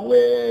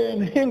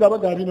byabwe nga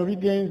baga bino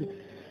bigenze.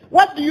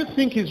 What do you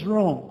think is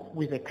wrong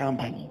with the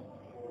company?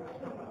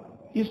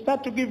 You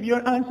start to give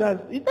your answers.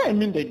 It doesn't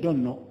mean they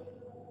don't know.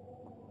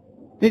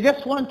 They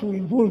just want to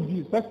involve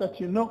you such that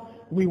you know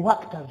we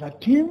worked as a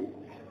team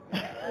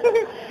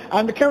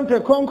and came to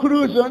a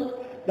conclusion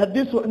that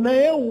this was,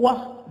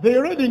 they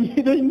already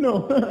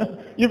know.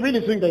 You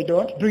really think they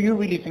don't? Do you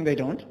really think they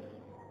don't?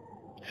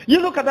 You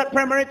look at that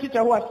primary teacher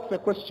who asks the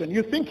question.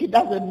 You think he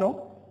doesn't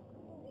know?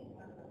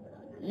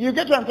 You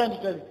get what I'm trying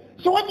to tell you.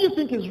 So what do you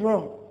think is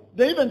wrong?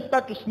 They even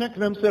start to snake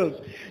themselves.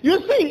 You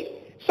see,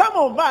 some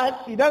of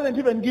us, he doesn't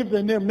even give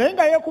the name.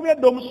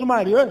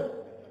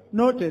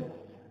 Noted.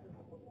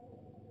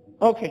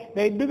 Okay,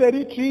 they do the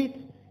retreat,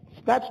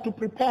 start to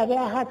prepare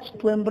their hearts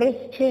to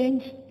embrace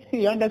change.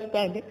 You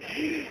understand it?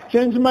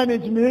 Change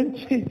management,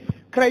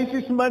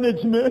 crisis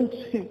management,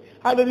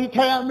 other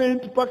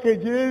retirement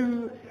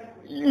packages.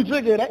 You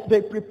see,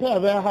 they prepare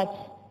their hearts.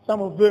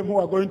 Some of them who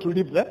are going to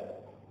leave the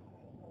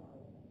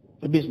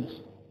business.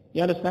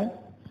 You understand?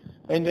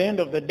 In the end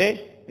of the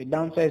day, the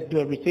downsides do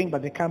everything,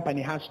 but the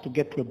company has to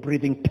get to a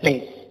breathing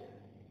place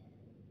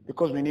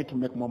because we need to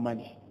make more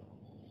money.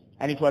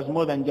 And it was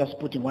more than just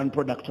putting one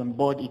product on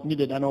board. It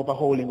needed an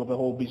overhauling of the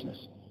whole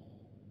business.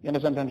 You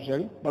understand what I'm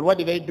saying? But what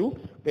did they do?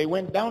 They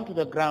went down to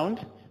the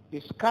ground,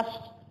 discussed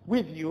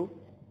with you,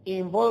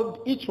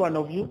 involved each one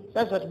of you,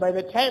 such that by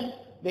the time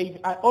they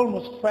are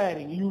almost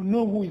firing, you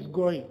know who is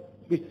going.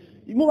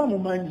 You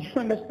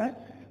understand?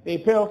 They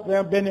pay off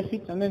their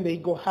benefits and then they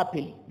go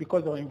happily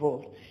because they're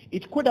involved.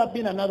 It could have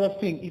been another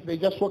thing if they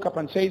just woke up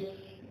and said,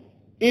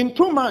 In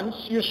 2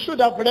 months, you should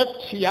have left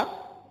here.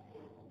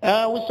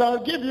 We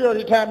shall give you a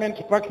retirement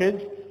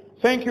package.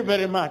 Thank you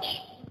very much.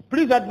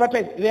 Please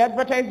advertise. They're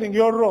advertising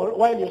your role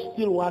while you're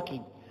still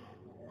working.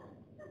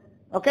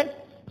 Okay?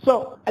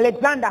 So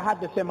Alexander had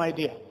the same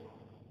idea.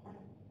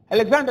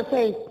 Alexander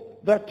says,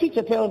 the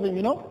teacher tells him,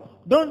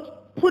 don't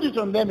put it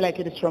on them like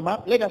it is from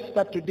up. Let us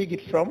start to dig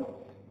it from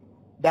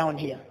down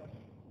here.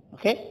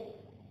 Okay?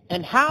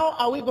 And how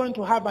are we going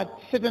to have a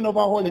certain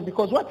overhauling?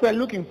 Because what we're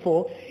looking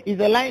for is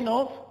a line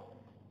of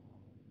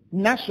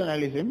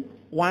nationalism,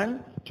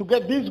 one, to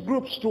get these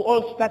groups to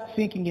all start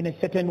thinking in a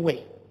certain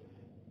way.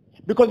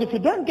 Because if you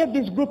don't get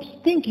these groups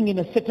thinking in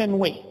a certain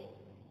way,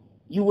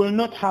 you will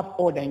not have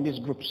order in these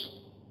groups.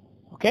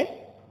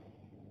 Okay?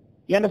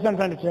 You understand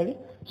what I'm trying to tell you?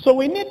 So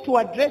we need to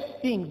address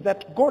things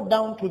that go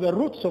down to the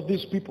roots of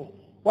these people.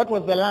 What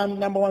was the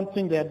number one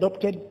thing they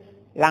adopted?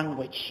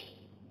 Language.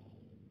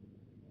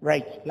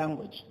 Right,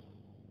 language.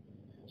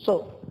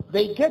 So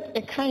they get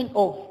a kind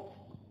of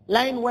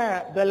line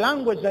where the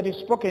language that is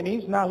spoken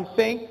is, now he's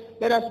saying,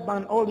 let us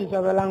ban all these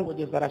other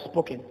languages that are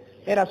spoken.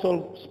 Let us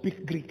all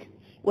speak Greek.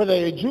 Whether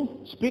you're a Jew,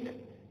 speak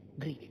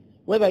Greek.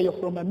 Whether you're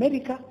from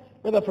America,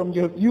 whether from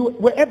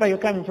wherever you're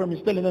coming from,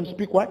 he's telling them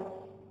speak what?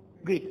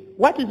 Greek.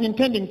 What he's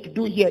intending to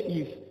do here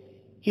is,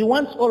 he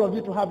wants all of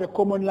you to have a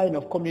common line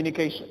of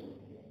communication.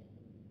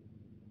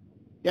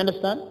 You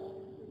understand?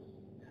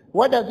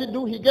 What does he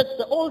do? He gets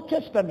the Old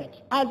Testament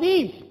as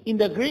is in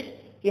the Greek.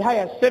 He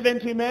hires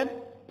 70 men,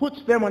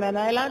 puts them on an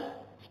island,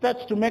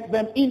 starts to make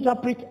them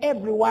interpret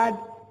every word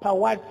per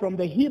word from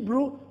the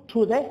Hebrew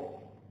to the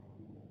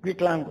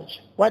Greek language.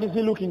 What is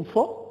he looking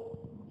for?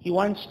 He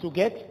wants to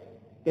get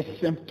the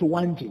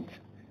Septuagint.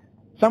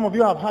 Some of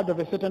you have heard of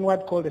a certain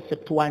word called the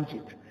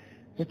Septuagint.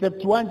 The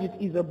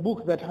Septuagint is a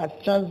book that has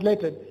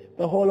translated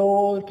the whole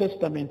Old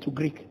Testament to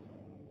Greek,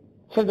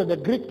 so that the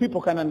Greek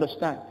people can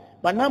understand.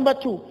 But number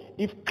two,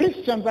 if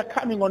Christians are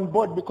coming on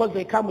board because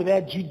they come with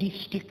their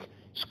Judaistic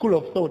school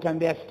of thought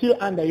and they are still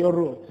under your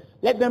rule,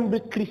 let them be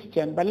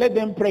Christian, but let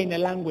them pray in a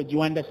language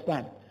you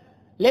understand.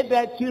 Let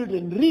their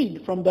children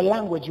read from the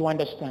language you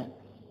understand.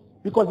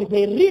 Because if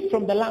they read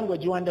from the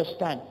language you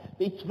understand,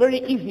 it's very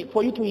easy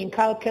for you to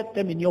inculcate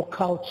them in your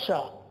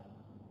culture.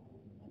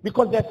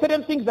 Because there are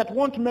certain things that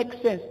won't make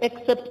sense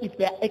except if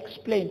they are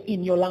explained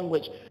in your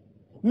language.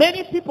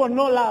 Many people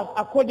know love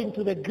according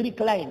to the Greek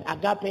line,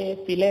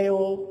 agape,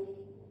 phileo,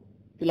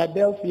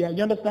 Philadelphia,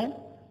 you understand?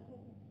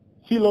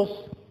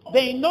 Philos.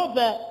 They know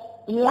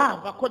the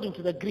love according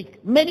to the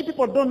Greek. Many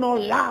people don't know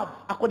love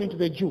according to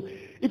the Jew.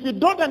 If you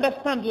don't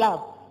understand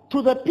love,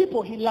 to the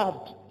people he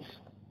loved,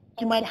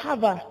 you might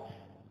have a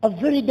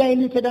very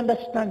diluted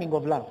understanding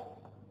of love.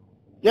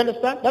 You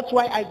understand? That's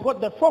why I got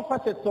the 4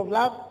 facets of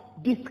love,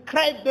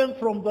 describe them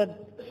from the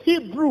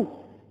Hebrew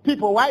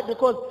people. Why?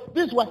 Because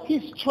this was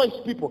his choice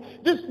people.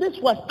 This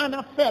was an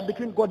affair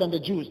between God and the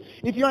Jews.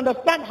 If you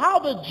understand how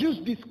the Jews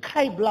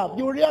describe love,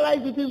 you realize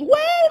it is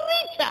way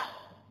richer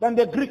than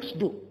the Greeks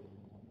do.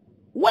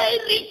 Way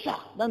richer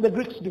than the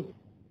Greeks do.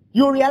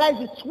 You realize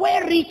it's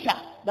way richer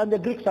than the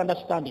Greeks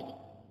understand it.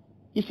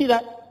 You see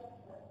that?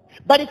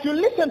 But if you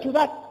listen to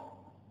that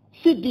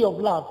CD of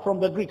love from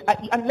the Greek,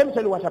 and let me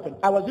tell you what happened.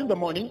 I was in the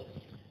morning,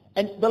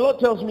 and the Lord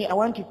tells me, I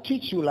want to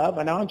teach you love,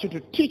 and I want you to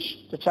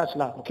teach the church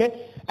love,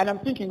 okay? And I'm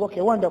thinking,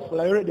 okay, wonderful.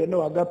 I already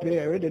know agape,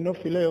 I already know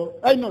phileo.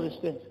 I know these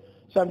things.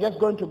 So I'm just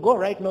going to go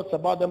write notes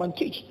about them and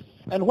teach.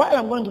 And while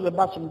I'm going to the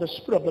bathroom, the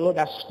Spirit of the Lord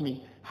asked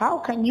me, how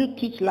can you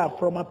teach love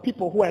from a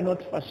people who are not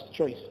first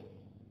choice?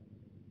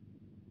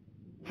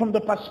 From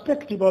the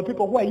perspective of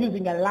people who are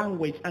using a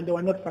language and they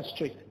were not first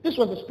choice. This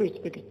was the Spirit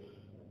speaking.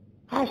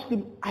 I asked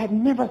him, I had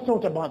never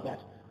thought about that.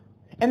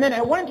 And then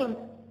I went on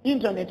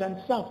internet and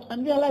surfed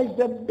and realized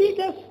the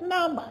biggest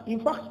number, in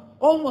fact,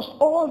 almost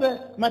all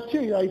the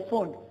material I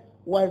found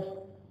was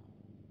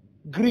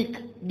Greek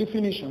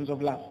definitions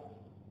of love.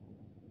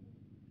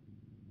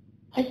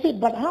 I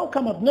said, but how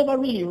come I've never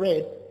really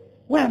read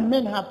where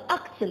men have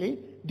actually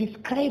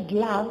described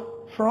love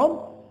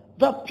from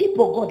the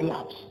people God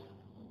loves,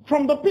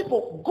 from the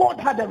people God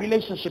had a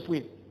relationship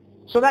with?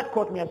 So that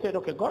caught me. I said,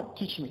 okay, God,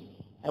 teach me.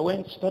 I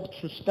went, started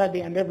to study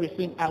and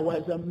everything. I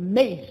was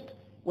amazed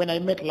when I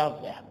met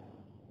love there.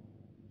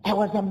 I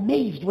was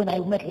amazed when I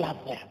met love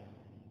there.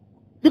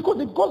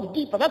 Because it goes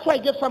deeper. That's why I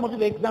gave some of you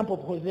the example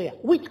of Hosea.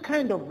 Which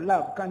kind of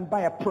love can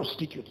buy a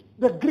prostitute?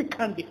 The Greek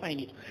can't define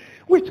it.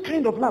 Which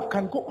kind of love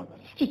can go on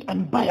the street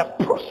and buy a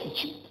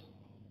prostitute?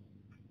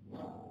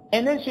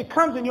 And then she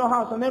comes in your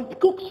house and then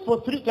cooks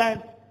for 3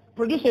 times,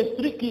 produces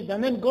 3 kids,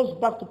 and then goes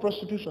back to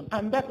prostitution.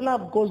 And that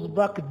love goes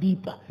back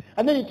deeper.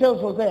 And then he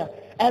tells Hosea,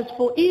 as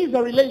for is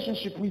a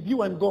relationship with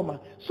you and Gomer,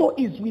 so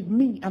is with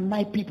me and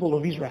my people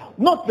of Israel.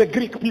 Not the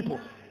Greek people.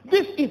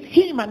 This is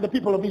him and the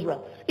people of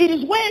Israel. It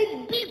is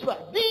way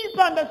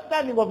deeper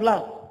understanding of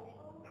love.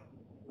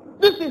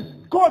 This is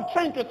God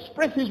trying to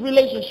express his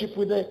relationship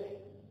with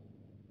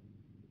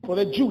for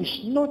the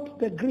Jewish, not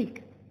the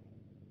Greek.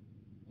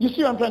 You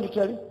see what I'm trying to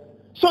tell you?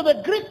 So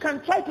the Greek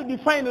can try to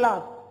define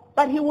love,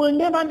 but he will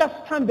never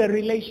understand the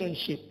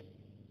relationship.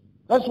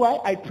 That's why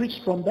I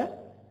preach from the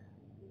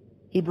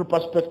Hebrew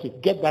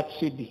perspective. Get that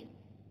CD.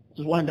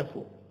 It's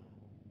wonderful.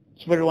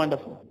 It's very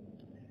wonderful.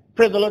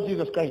 Praise the Lord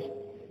Jesus Christ.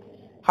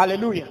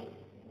 Hallelujah.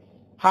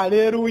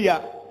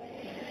 Hallelujah.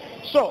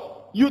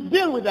 So, you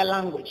deal with the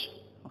language.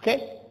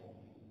 Okay?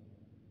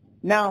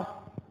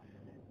 Now,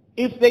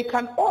 if they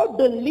can all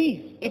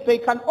believe, if they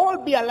can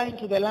all be aligned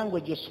to the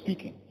language you're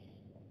speaking,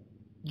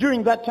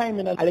 during that time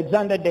in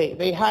Alexander Day,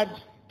 they had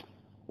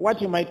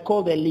what you might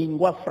call the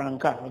lingua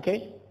franca,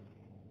 okay?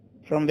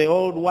 From the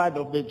old word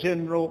of the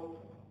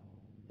general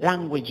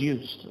language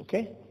used,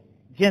 okay?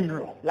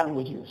 General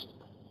language used.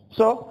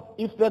 So,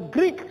 if the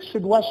Greek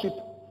should worship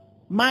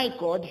my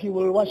God, he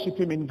will worship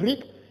him in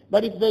Greek.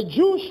 But if the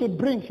Jew should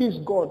bring his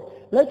God,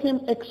 let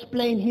him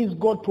explain his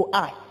God to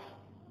us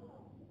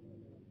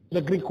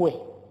the Greek way.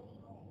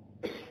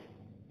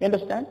 You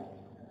understand?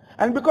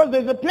 And because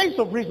there's a place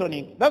of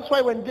reasoning, that's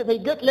why when they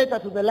get later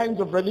to the lines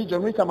of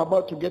religion, which I'm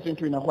about to get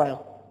into in a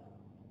while,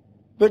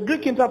 the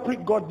Greek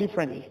interpret God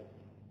differently.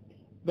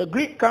 The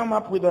Greek come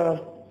up with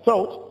a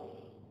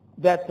thought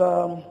that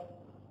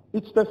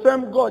it's the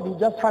same God, he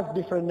just has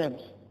different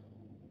names.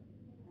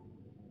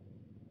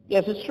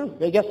 Yes, it's true.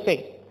 They just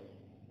say.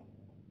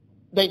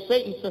 They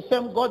say it's the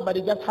same God, but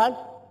it just has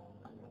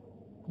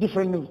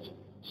different names.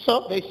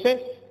 So they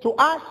say, to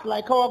us,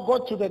 like our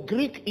God to the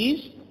Greek is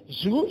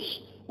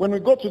Zeus. When we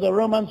go to the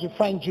Romans, we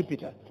find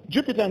Jupiter.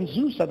 Jupiter and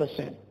Zeus are the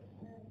same.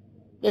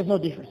 There's no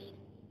difference.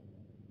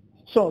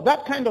 So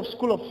that kind of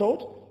school of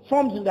thought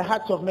forms in the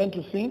hearts of men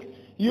to think,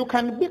 you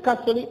can be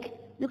Catholic,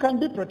 you can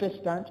be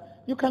Protestant,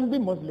 you can be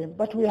Muslim,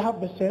 but we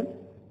have the same.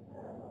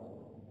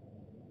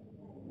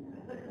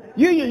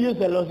 You use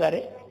the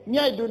rosary. Me,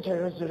 I don't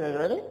use the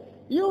rosary.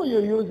 You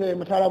use the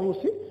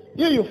matarabusi.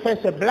 You face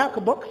a black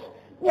box.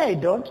 Me, I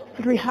don't.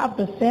 But we have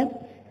the same.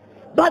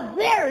 But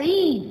there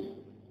is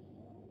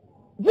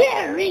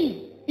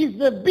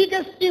the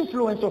biggest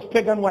influence of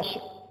pagan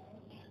worship.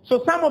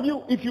 So some of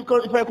you,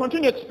 if I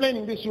continue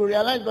explaining this, you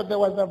realize that there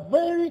was a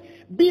very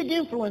big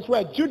influence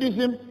where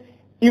Judaism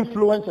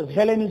influences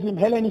Hellenism,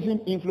 Hellenism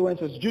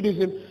influences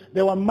Judaism.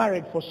 They were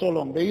married for so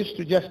long. They used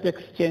to just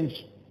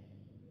exchange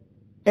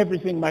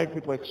everything married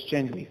people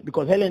exchange with.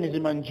 Because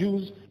Hellenism and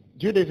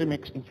Judaism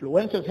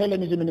influences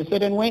Hellenism in a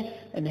certain way,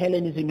 and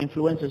Hellenism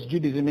influences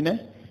Judaism in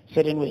a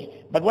certain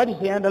way. But what is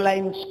the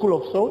underlying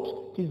school of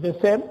thought? It is the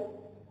same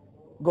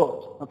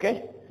God.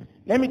 Okay?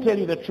 Let me tell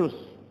you the truth.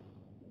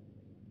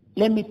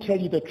 Let me tell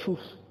you the truth.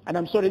 And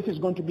I'm sorry, this is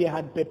going to be a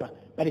hard paper,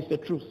 but it's the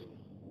truth.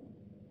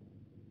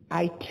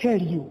 I tell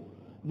you,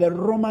 the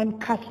Roman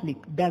Catholic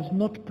does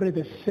not pray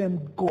the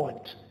same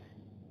God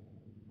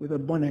with a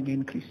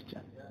born-again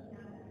Christian.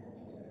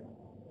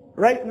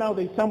 Right now,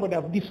 there's somebody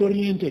I've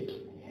disoriented.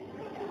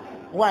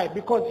 Why?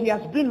 Because he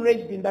has been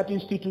raised in that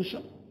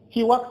institution.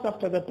 He works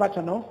after the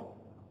pattern of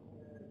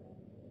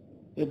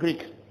the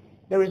Greek.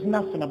 There is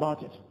nothing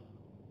about it.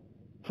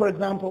 For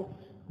example,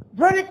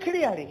 very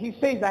clearly, he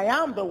says, I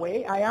am the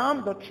way, I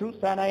am the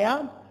truth, and I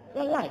am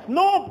the life.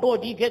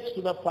 Nobody gets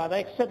to the Father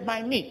except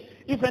by me.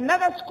 If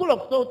another school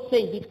of thought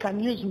says it can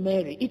use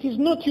Mary, it is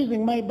not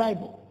using my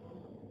Bible.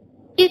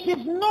 It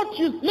is not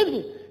used.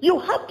 Listen, you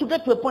have to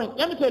get to a point.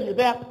 Let me tell you,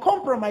 there are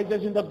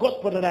compromises in the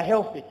gospel that are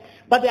healthy.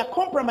 But there are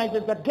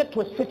compromises that get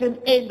to a certain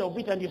end of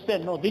it and you say,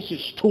 no, this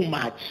is too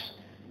much.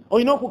 Or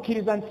you know who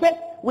kills and say,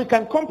 we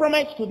can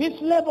compromise to this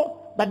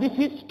level, but this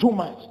is too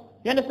much.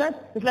 You understand?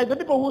 It's like the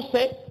people who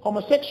say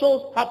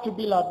homosexuals have to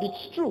be loved.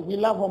 It's true. We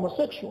love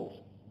homosexuals.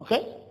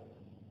 Okay?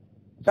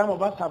 Some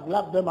of us have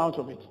loved them out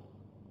of it.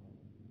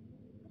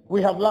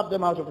 We have loved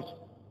them out of it.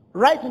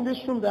 Right in this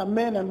room, there are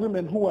men and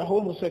women who are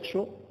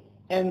homosexual,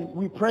 and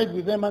we prayed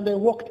with them and they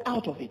walked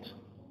out of it. Do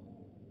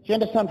you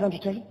understand what I'm trying to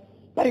tell you?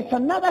 But it's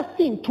another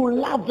thing to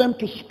love them,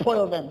 to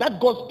spoil them. That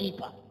goes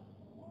deeper.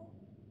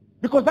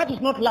 Because that is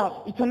not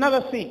love. It's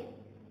another thing.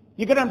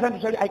 You get what I'm trying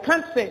to tell you? I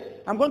can't say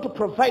I'm going to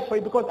provide for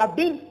you because I've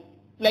been,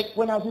 like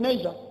when I was in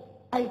Asia,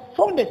 I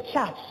found a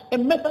church, a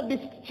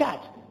Methodist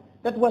church,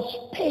 that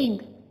was paying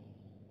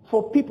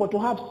for people to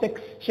have sex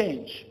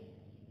change.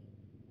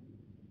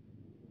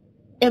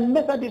 A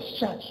Methodist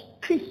church,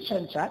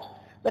 Christian church,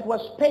 that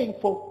was paying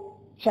for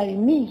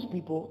Chinese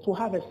people to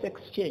have a sex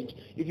change.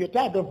 If you're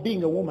tired of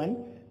being a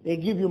woman, they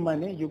give you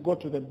money, you go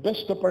to the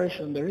best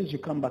operation there is, you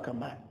come back a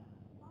man.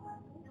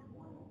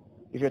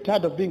 If you're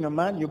tired of being a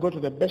man, you go to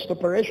the best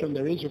operation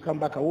there is, you come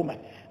back a woman.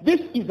 This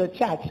is a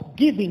church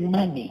giving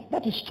money.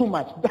 That is too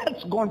much.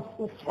 That's gone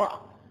too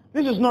far.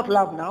 This is not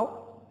love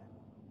now.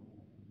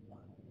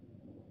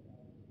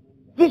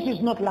 This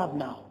is not love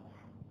now.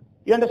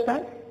 You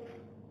understand?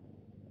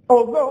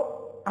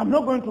 Although, I'm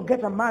not going to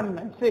get a man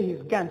and say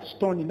he's gay and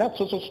stone him.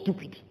 That's also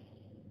stupid.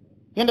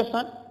 You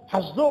understand?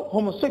 As though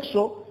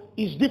homosexual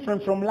is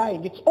different from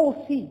lying. It's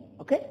all sin,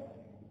 okay?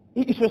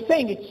 If you're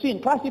saying it's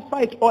sin,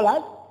 classify it all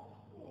as,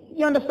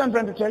 you understand what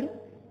I'm trying to tell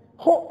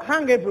you?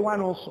 Hang everyone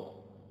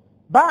also.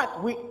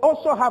 But we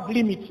also have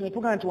limits. Here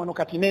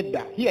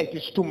it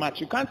is too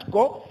much. You can't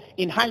go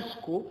in high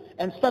school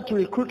and start to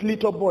recruit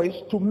little boys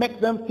to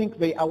make them think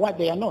they are what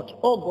they are not.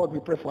 Oh God, we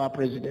pray for our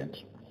president.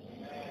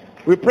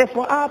 We pray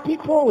for our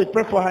people. We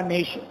pray for our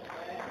nation.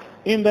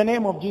 In the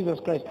name of Jesus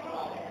Christ.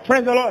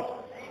 Praise the Lord.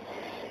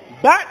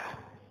 But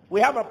we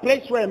have a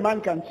place where a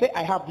man can say,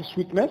 I have this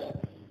weakness.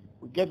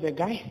 We get the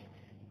guy,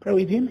 pray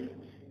with him,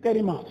 get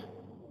him out.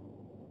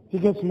 He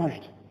gets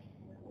married.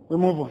 We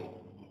move on.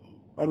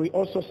 But we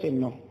also say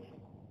no.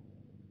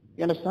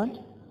 You understand?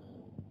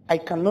 I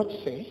cannot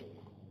say,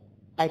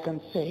 I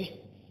can say,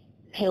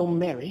 Hail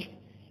Mary,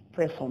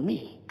 pray for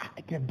me.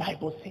 The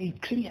Bible says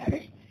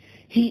clearly,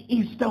 he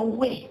is the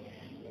way.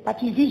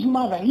 But is his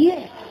mother?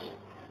 Yes.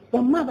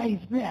 The mother is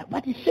there.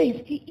 But he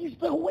says he is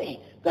the way,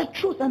 the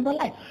truth, and the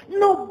life.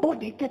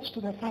 Nobody gets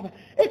to the Father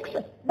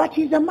except, but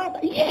he's the mother.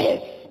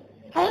 Yes.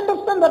 I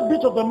understand that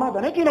bit of the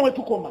mother.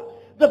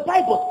 The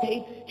Bible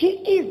says he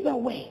is the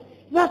way,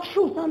 the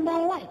truth, and the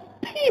life.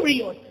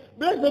 Period.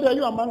 Blessed are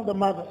you among the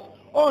mothers.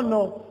 Oh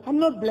no, I'm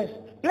not blessed.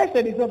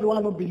 Blessed is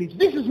everyone who believes.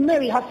 This is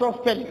Mary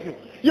herself telling you.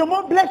 You're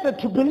more blessed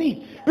to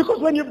believe. Because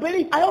when you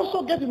believe, I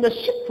also get in the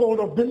sheepfold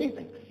of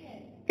believing.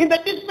 In the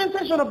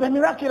dispensation of the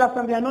miraculous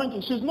and the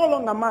anointing, she's no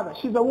longer mother.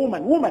 She's a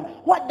woman. Woman,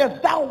 what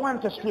does thou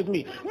wantest with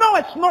me? No,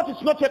 it's not.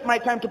 It's not yet my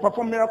time to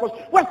perform miracles.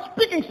 We're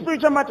speaking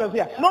spiritual matters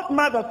here, not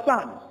mother,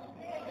 son.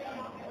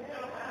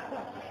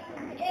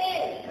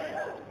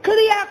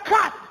 Clear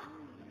cut.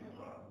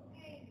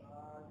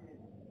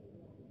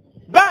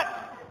 But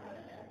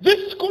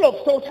this school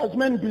of thought has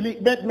made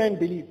men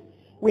believe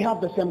we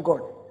have the same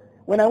God.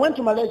 When I went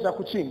to Malaysia,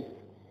 Kuching,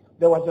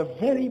 there was a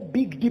very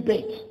big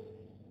debate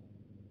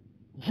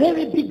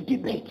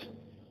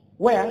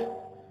where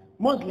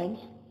Muslims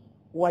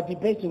were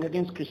debating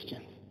against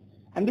Christians.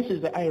 And this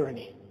is the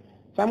irony.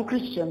 Some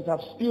Christians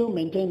have still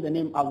maintained the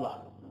name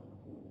Allah.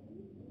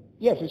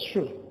 Yes, it's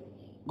true.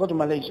 Go to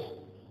Malaysia.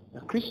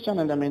 The Christian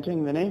and they're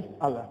maintaining the name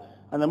Allah.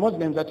 And the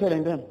Muslims are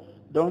telling them,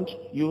 don't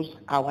use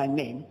our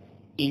name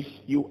if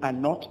you are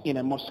not in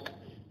a mosque.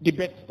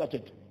 Debate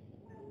started.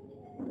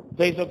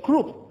 There is a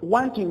group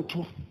wanting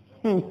to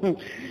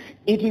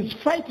it is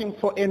fighting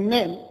for a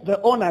name the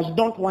owners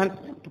don't want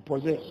them to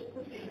possess.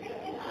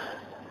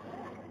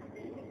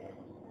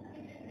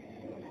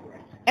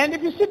 And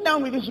if you sit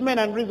down with these men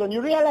and reason,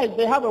 you realize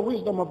they have a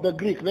wisdom of the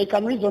Greek. They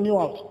can reason you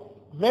out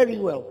very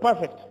well,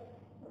 perfect.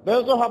 They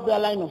also have their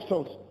line of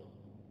thought.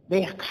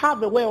 They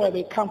have a way where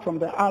they come from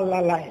the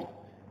Allah line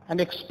and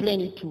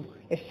explain it to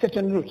a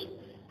certain route.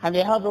 And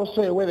they have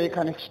also a way they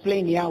can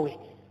explain Yahweh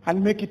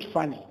and make it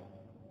funny.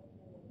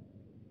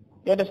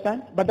 You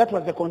understand? But that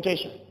was the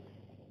contention.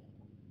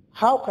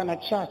 How can a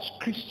church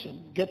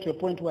Christian get to a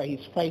point where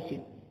he's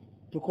fighting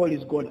to call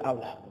his God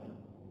Allah?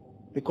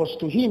 Because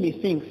to him he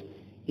thinks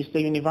it's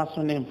the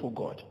universal name for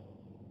God.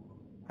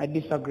 I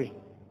disagree.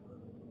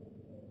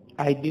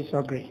 Read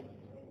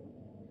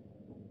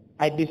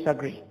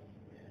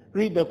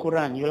the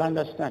Quran, you'll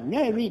understand.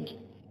 May I read?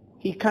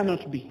 He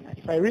cannot be.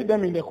 If I read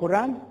them in the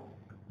Quran,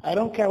 I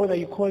don't care whether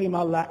you call him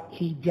Allah,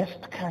 he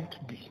just can't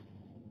be.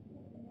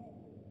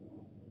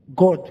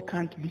 God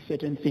can't be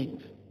certain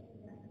things.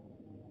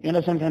 You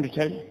understand what I'm trying to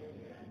tell you?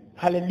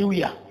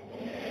 Hallelujah.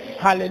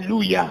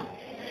 Hallelujah.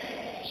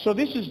 So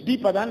this is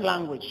deeper than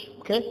language.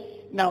 Okay?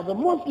 Now the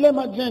Muslim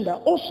agenda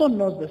also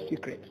knows the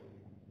secret.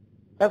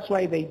 That's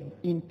why they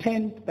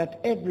intend that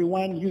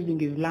everyone using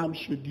Islam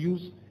should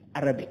use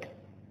Arabic.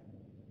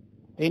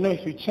 They know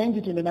if you change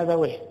it in another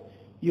way,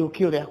 you'll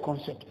kill their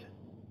concept.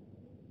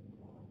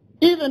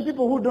 Even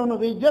people who don't know,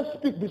 they just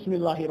speak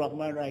Bismillahir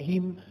Rahmanir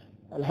Rahim,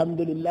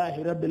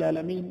 Alhamdulillahi Rabbil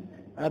Alameen,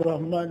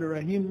 Ar-Rahmanir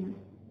Rahim,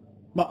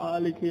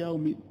 Ma'aliki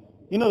Yawmi.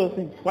 You know those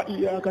things.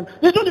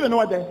 They don't even know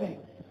what they're saying.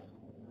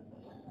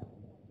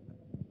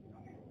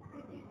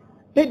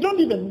 They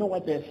don't even know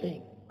what they're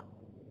saying.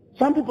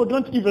 Some people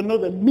don't even know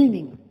the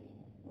meaning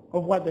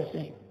of what they're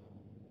saying.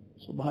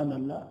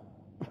 Subhanallah.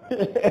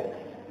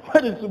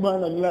 What is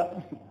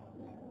Subhanallah?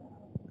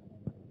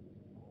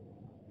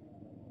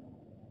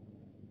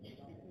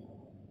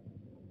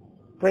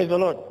 Praise the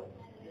Lord.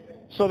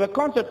 So the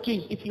concept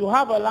is, if you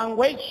have a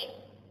language,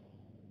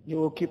 you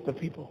will keep the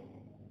people.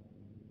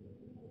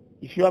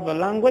 If you have a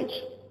language,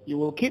 you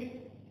will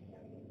keep.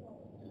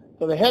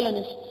 So the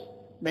Hellenists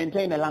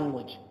maintain a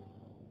language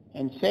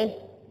and say,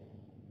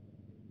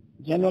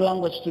 general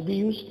language to be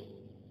used,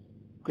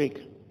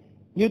 Greek.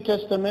 New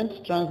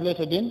Testament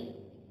translated in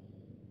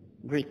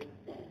Greek.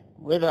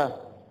 Whether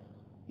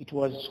it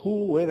was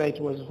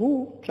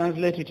who,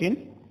 translate it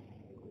in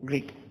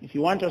Greek. If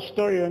you want a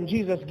story on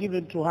Jesus, give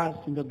it to us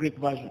in the Greek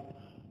version.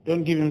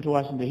 Don't give him to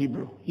us in the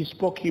Hebrew. He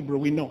spoke Hebrew,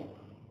 we know.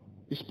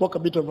 He spoke a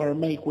bit of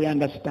Aramaic, we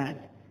understand.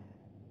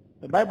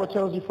 The Bible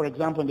tells you, for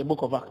example, in the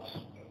book of Acts.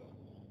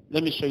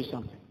 Let me show you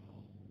something.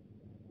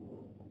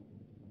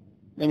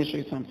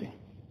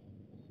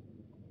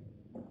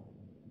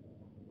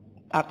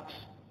 Acts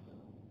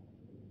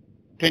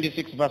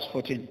 26 verse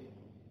 14.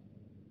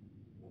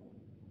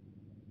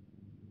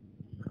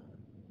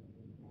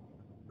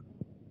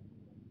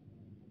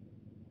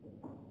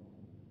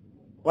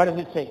 What does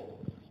it say?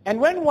 And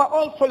when we were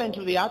all fallen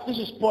to the earth, this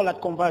is Paul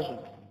at conversion.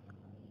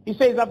 He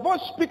says, a voice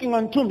speaking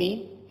unto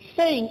me,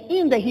 saying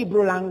in the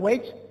Hebrew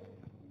language.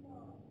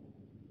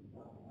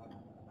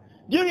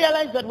 Do you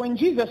realize that when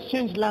Jesus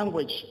changed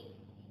language,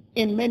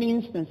 in many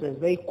instances,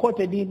 they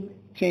quoted him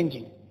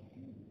changing.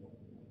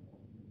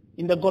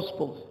 In the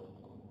Gospels.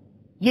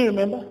 Do you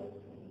remember?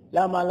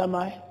 Lama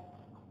Lamai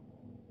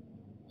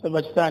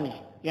Sabachthani.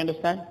 You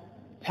understand?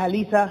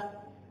 Talitha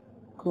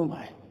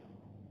Kumai.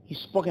 He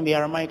spoke in the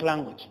Aramaic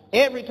language.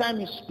 Every time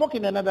he spoke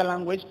in another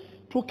language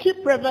to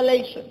keep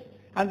revelation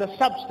and the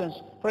substance.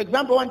 For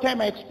example, one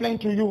time I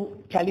explained to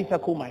you Talitha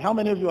Kumai. How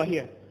many of you are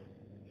here?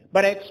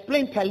 But I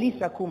explained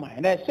Talitha Kumai.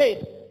 And I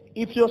said,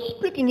 if you're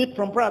speaking it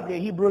from probably a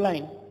Hebrew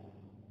line,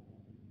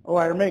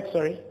 or Aramaic,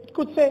 sorry, it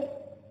could say,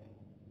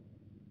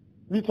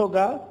 little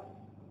girl,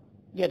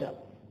 get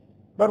up.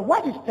 But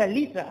what is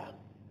Talitha,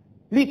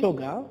 little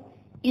girl,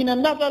 in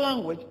another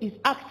language is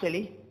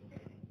actually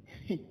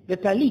the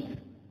talit.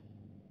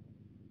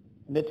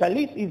 The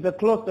talit is the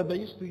cloth that they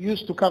used to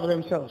use to cover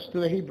themselves, to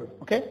the Hebrew,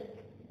 okay?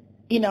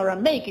 In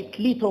Aramaic, it's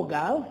little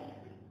girl,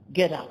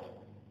 get up.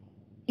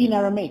 In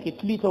Aramaic,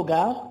 it's little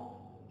girl,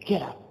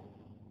 get up.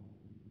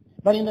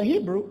 But in the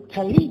Hebrew,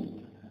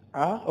 talit,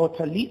 or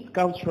talit,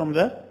 comes from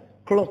the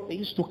cloth they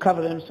used to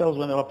cover themselves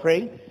when they were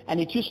praying, and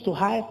it used to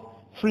have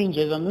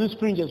fringes, and those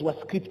fringes were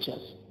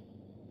scriptures.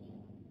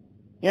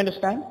 You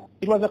understand?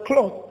 It was a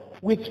cloth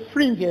with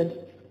fringes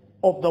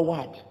of the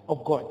word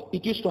of God.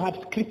 It used to have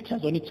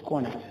scriptures on its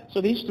corner.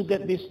 So they used to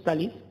get this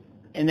talit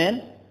and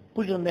then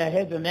put it on their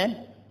heads and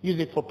then use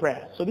it for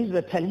prayer. So this is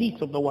the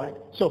talit of the word.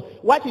 So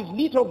what is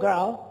little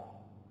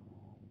girl,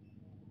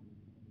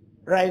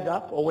 rise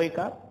up or wake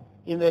up,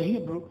 in the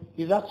Hebrew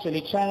is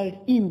actually child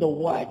in the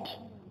word,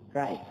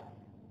 right?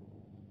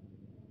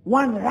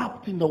 One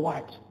wrapped in the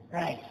word,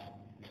 right?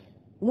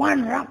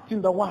 One wrapped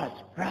in the word,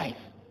 right?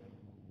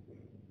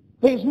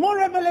 There is more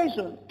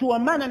revelation to a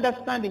man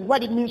understanding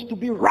what it means to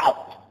be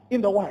wrapped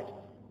in the word,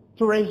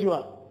 to raise you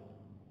up.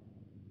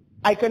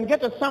 I can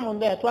get a sermon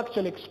there to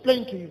actually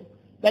explain to you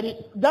that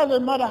it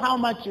doesn't matter how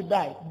much you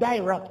die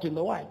wrapped in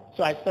the word.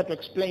 So I start to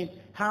explain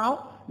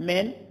how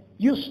men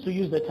used to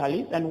use the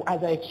talit, and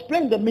as I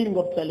explained the meaning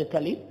of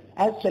talit,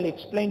 I actually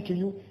explained to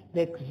you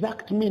the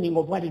exact meaning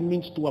of what it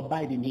means to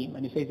abide in him.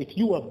 And he says, if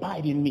you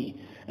abide in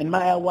me, and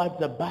my words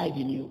abide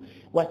in you,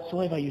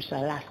 whatsoever you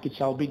shall ask, it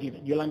shall be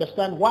given. You'll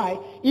understand why,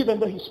 even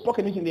though he's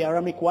spoken it in the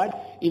Aramaic word,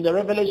 in the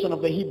revelation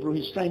of the Hebrew,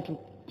 he's trying to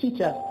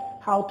teach us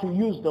how to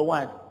use the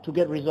word to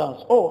get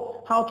results,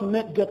 or how to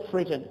not get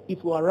frightened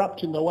if we are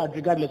wrapped in the word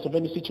regardless of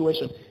any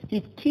situation.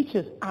 He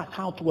teaches us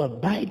how to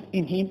abide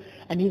in him,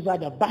 and he's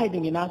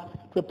abiding in us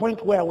to a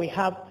point where we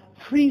have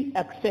free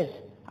access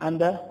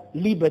and the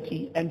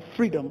liberty and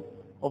freedom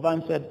of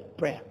answered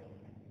prayer.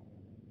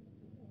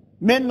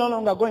 Men no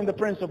longer go in the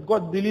presence of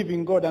God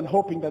believing God and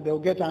hoping that they'll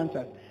get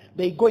answers.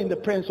 They go in the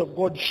presence of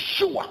God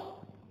sure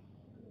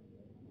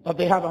that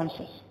they have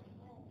answers,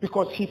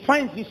 because he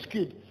finds this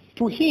kid.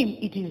 To him,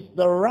 it is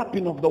the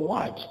wrapping of the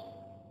word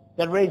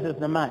that raises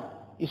the man.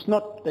 It's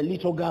not the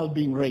little girl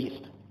being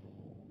raised.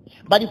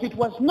 But if it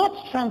was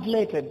not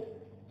translated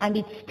and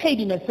it stayed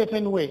in a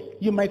certain way,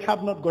 you might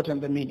have not gotten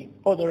the meaning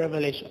or the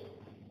revelation.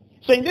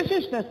 So in this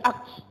instance,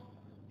 Acts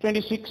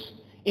 26,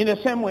 in the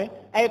same way,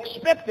 I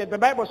expected, the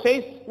Bible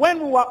says,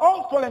 when we were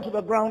all fallen to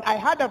the ground, I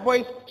heard a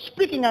voice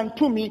speaking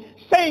unto me,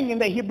 saying in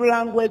the Hebrew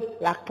language,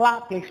 la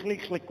clap, click,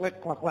 click, click,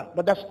 click, clap, clap.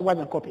 But that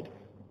wasn't copied.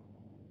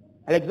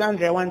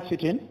 Alexandria once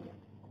sitting.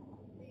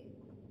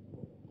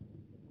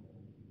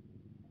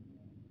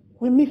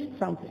 We missed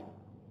something.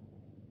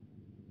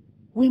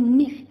 We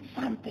missed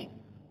something.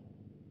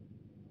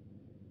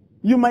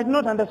 You might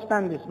not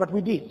understand this, but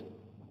we did.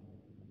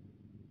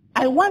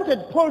 I wanted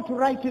Paul to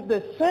write it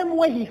the same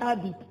way he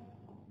had it.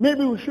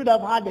 Maybe we should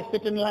have had a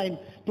certain line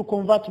to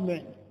convert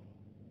men.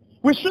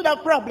 We should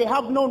have probably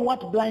have known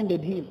what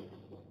blinded him.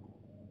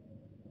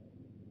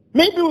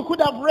 Maybe we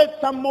could have read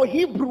some more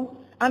Hebrew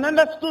and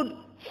understood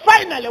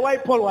finally why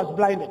Paul was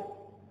blinded.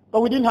 But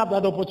we didn't have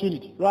that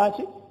opportunity. Right?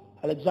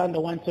 Alexander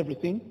wants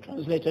everything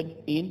translated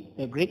in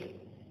the Greek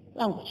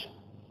language.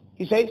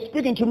 He says,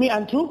 speaking to me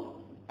unto,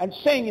 and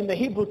saying in the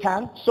Hebrew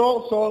tongue,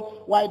 Saul,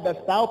 Saul, why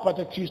dost thou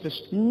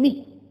persecutest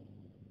me?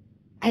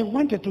 I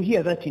wanted to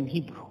hear that in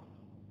Hebrew.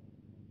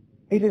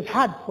 It is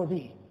hard for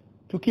thee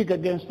to kick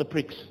against the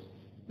pricks.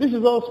 This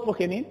is all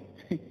spoken in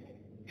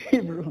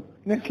Hebrew.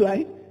 Next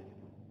slide.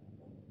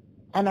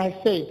 And I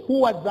said,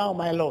 who art thou,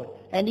 my Lord?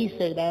 And he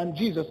said, I am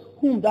Jesus,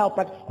 whom thou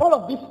All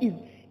of this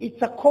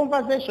it's a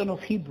conversation of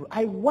Hebrew.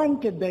 I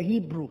wanted the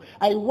Hebrew.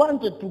 I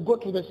wanted to go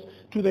to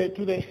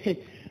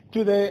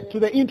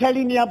the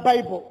interlinear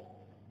Bible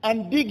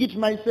and dig it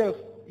myself.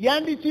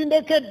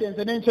 Yanditsindekedde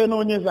nze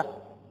nenkyenoonyeza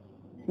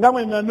nga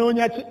bwe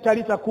nanoonya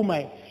Talitha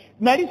Kumai.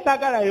 Nali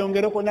saagala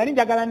yongereko, nali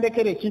njagala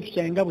ndekera ekintu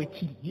kyange nga bwe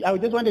kiri. I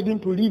just wanted him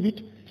to leave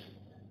it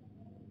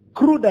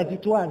crude as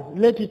it was.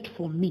 Let it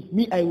for me.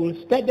 Me, I will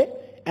study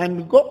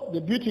and go.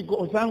 The beauty,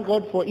 thank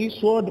God for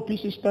his word,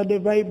 PC study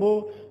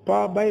Bible,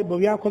 Power Bible.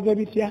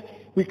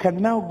 We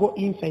can now go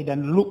inside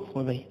and look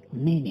for the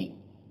meaning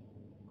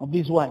of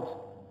these words.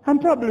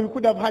 And probably we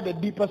could have had a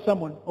deeper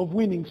sermon of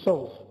winning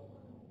souls.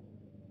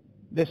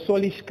 The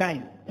soulish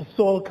kind, the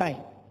soul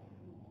kind.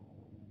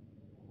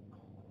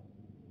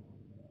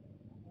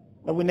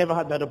 But we never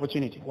had that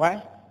opportunity.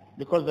 Why?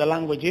 because the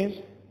language is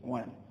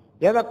one.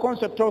 The other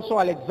concept also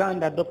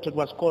Alexander adopted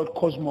was called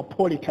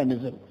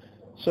cosmopolitanism.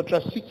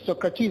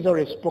 Socrates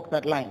already spoke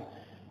that line.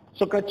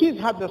 Socrates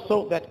had the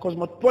thought that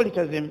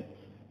cosmopolitanism.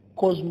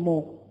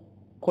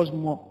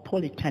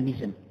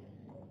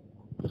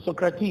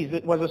 Socrates,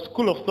 it was a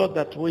school of thought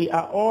that we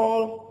are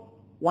all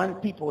one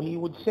people. He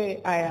would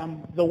say, I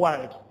am the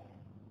world.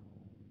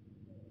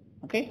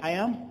 Okay, I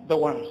am the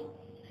world.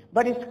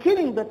 But it's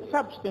killing the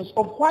substance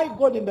of why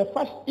God in the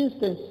first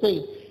instance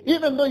says,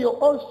 even though you're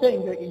all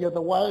saying that you're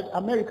the world,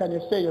 American you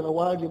say you're the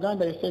world,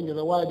 Uganda you saying you're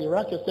the world,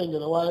 Iraq you're saying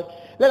you're the world,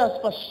 let us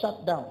first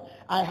shut down.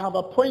 I have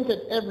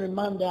appointed every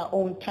man their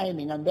own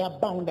timing and their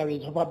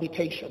boundaries of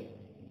habitation.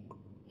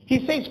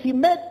 He says he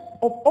made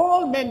of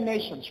all men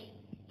nations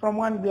from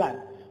one blood.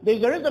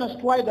 There's a reason as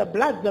to why the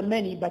bloods are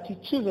many, but he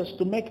chooses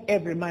to make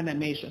every man a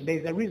nation.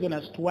 There's a reason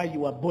as to why you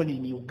were born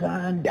in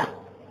Uganda.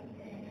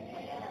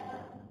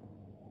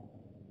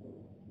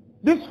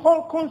 This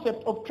whole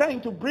concept of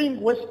trying to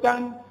bring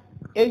Western,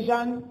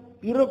 Asian,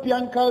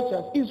 European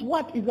cultures is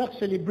what is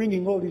actually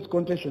bringing all these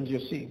contentions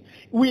you're seeing.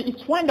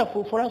 It's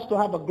wonderful for us to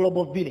have a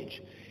global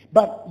village,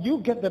 but you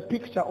get the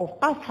picture of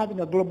us having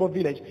a global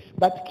village,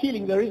 but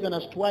killing the reason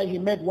as to why he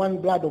made one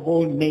blood of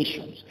all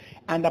nations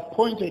and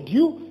appointed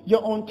you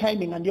your own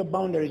timing and your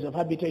boundaries of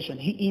habitation.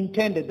 He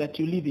intended that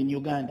you live in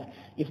Uganda.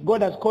 If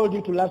God has called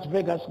you to Las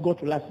Vegas, go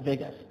to Las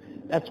Vegas.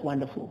 That's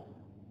wonderful.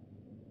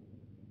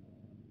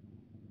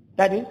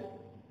 That is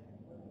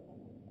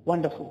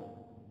wonderful.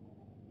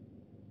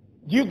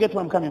 Do you get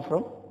where I'm coming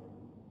from?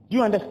 Do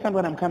you understand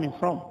where I'm coming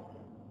from?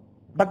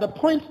 But the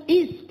point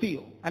is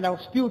still, and I'll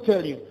still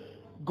tell you,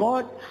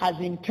 God has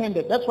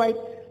intended. That's why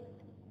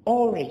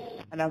always,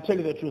 and I'll tell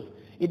you the truth,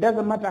 it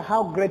doesn't matter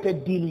how great a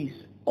deal is,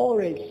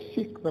 always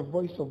seek the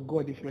voice of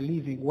God if you're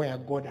living where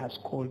God has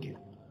called you,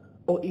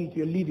 or if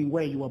you're living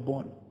where you were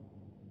born.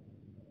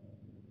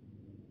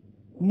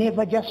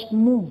 Never just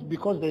move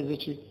because there's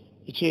a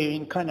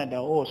in Canada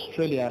or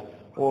Australia,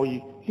 or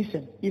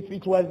listen, if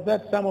it was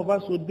that, some of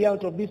us would be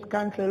out of this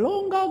country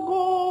long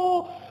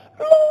ago,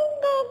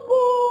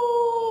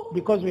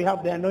 because we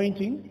have the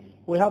anointing,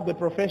 we have the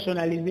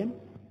professionalism,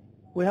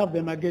 we have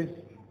the magazine,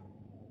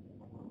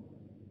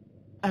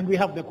 and we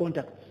have the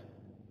contacts.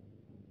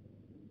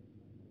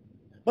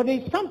 But there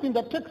is something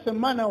that takes a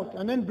man out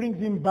and then brings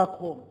him back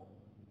home.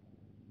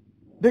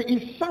 There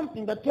is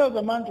something that tells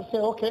a man to say,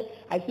 okay,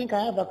 I think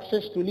I have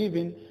access to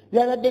living.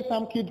 The other day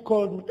some kid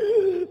called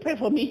me, pray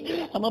for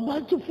me, I'm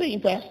about to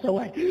faint, Pastor.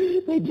 Why?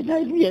 They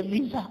denied me a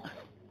visa.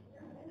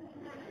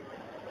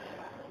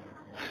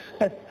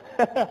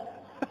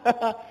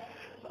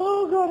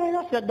 Oh God, I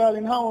asked her,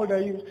 darling, how old are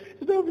you?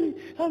 She told me,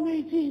 I'm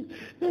 18.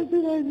 They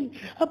denied me.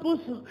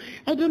 Apostle,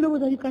 I don't know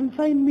whether you can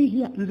find me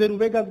here. Nze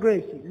Lubega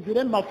Grace,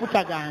 nzire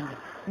mafuta gange.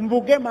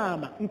 Mbuge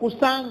mama,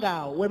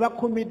 nkusanga, weba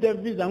kumide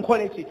visa,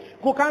 nkolechi.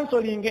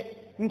 Kukansolinge,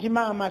 nti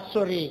mama,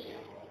 sorry.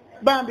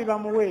 Bambi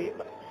bamuwe.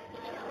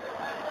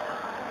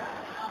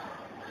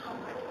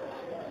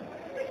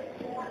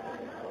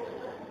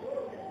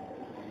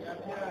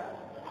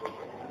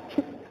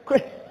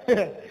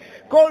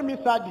 Call me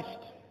sadist.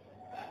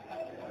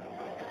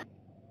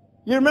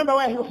 You remember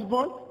where he was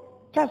born?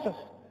 Tarsus.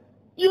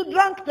 You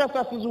drank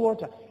Tarsus's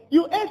water.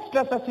 You ate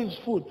Tarsus's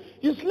food.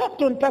 You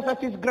slept on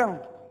Tarsus's ground.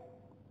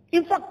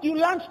 In fact, you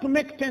learned to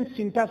make tents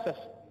in Tarsus.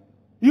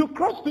 You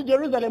crossed to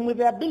Jerusalem with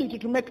the ability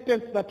to make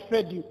tents that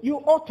fed you.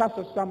 You owe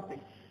Tarsus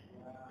something.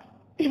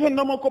 Even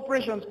normal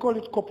corporations call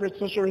it corporate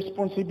social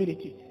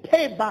responsibility.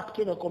 Pay back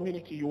to the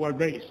community you were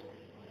raised.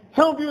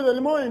 Some of you, the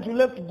moment you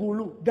left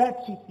Gulu,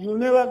 that's it. You'll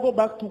never go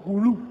back to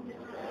Gulu.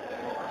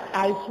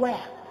 I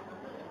swear.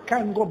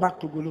 Can't go back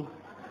to Gulu.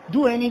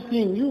 Do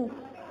anything. You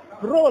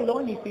roll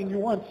anything you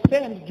want.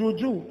 Send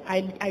juju.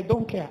 I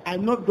don't care.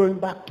 I'm not going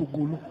back to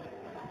Gulu.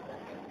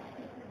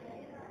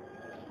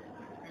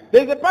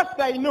 There's a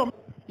pastor I know.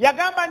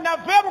 Yagamba na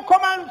vebu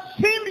koma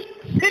nsimbi.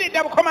 Siri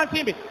debu koma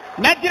nsimbi.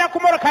 Najira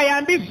kumoro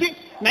kayambisi.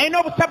 Na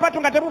ino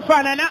busapatu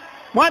ngatebufanana.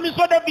 Mwami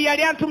sodo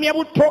biyali antumye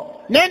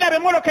butto. Nenda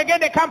bemoro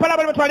kegende Kampala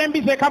bali batwale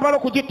mbize Kampala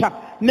okujita.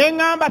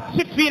 Nengamba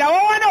sifira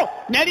wono.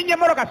 Nalinye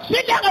moroka.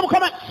 Sidanga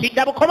bukoma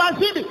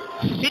nsimbi.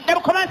 Sidda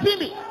bukoma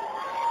nsimbi.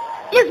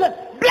 Listen,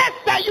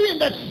 blessed are you in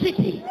the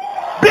city.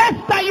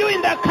 Blessed are you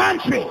in the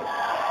country.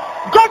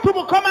 Go to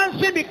Bukoma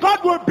Nsimbi.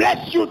 God will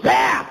bless you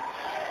there.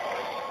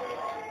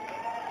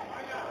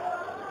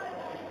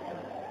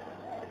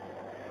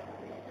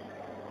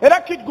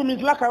 That kid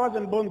is like I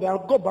wasn't born there.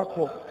 I'll go back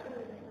home.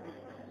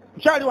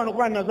 Charlie want to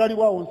go and Nazari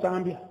wa on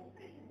Zambia.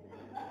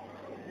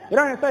 When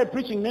I started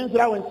preaching, then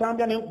I went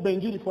Zambia and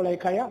Benjiri for like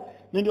Kaya.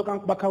 Then you can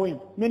back away.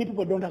 Many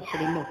people don't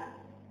actually know.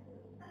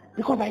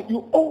 Because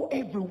you owe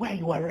everywhere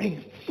you are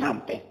raised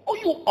something. Oh,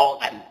 you owe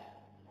them.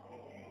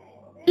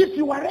 If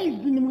you are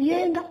raised in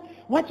Muyenga,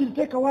 what will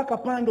take a waka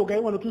pando guy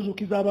want to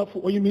Tuzuki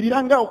Zabafu or you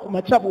Miranga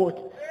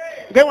Machabot?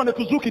 Guy want to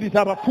Tuzuki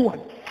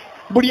Zabafu.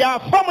 But you are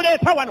formulated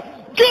someone.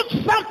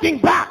 Give something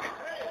back.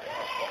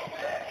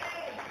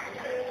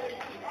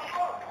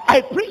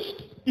 I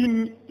preached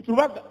in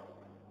Lubega,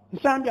 in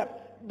Zambia.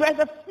 There's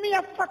a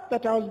mere fact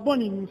that I was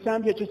born in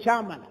Zambia to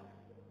chairman.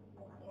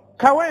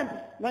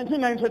 Kawempe,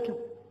 1992,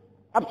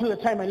 up to the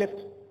time I left.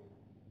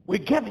 We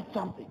gave it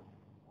something.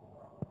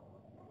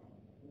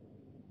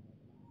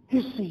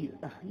 You see,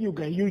 you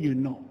guys, you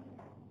know.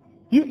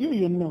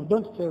 You know,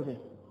 don't tell them.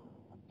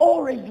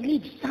 Always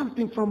leave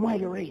something from where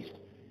you're raised.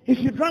 If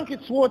you drank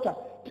its water,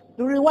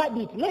 reward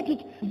it. Let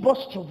it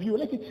boast of you.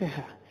 Let it say,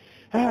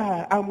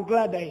 I'm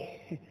glad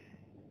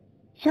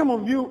Some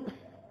of you,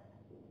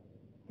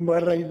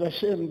 Mbara is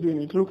ashamed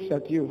when it looks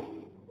at you.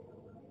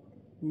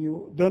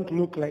 You don't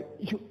look like,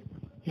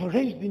 you're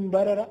raised in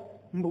Barara,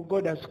 but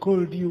God has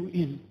called you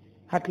in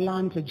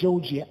Atlanta,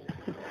 Georgia.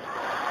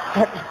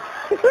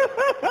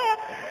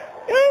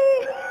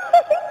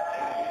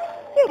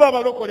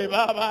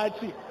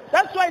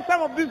 That's why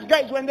some of these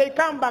guys, when they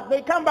come back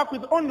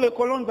with only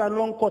colognes and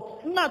long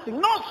coats. Nothing,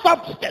 no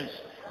substance.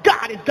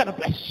 God is going to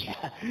bless you.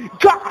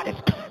 God is,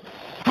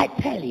 I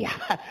tell you,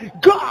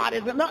 God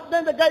is not.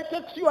 Then the guy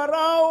takes you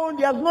around.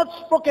 He has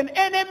not spoken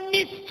any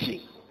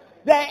mystery.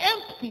 They're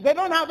empty. They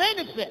don't have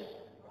anything.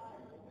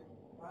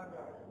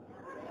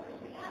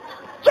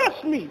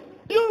 Trust me.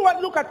 You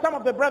look at some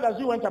of the brothers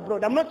who went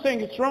abroad. I'm not saying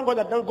it's wrong or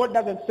that God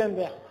doesn't send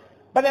them.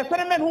 But there are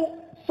certain men who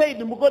say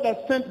God has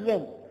sent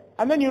them.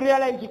 And then you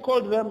realize he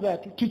called them there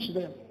to teach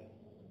them.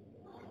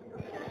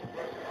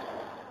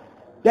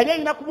 Yali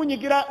alina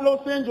kumunyigira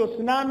Los Angeles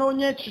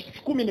n'anoonya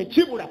 10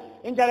 kibula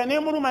enjala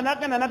n'emuluma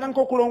n'agenda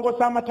n'atandika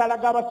okulongoosa amataala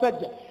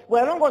g'abasajja bwe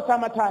yalongoosa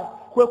amataala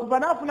kwe kuva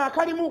n'afuna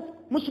akalimu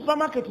mu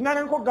supermarket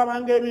n'atandika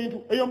okugabanga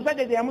ebintu eyo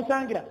omusajja gye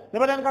yamusangira ne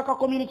batandika ka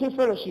community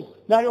fellowship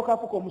n'alyoka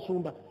afuka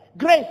omusumba.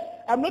 Grace,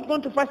 I'm not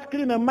going to first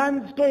clean a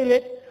man's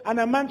toilet and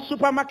a man's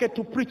supermarket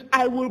to preach.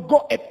 I will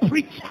go a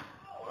preacher.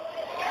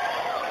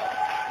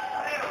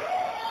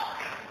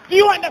 Do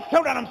you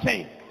understand what I'm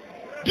saying?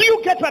 Do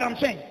you get what I'm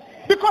saying?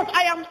 Because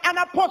I am an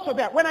apostle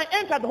there. When I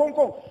entered Hong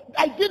Kong,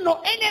 I didn't know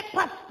any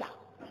pastor.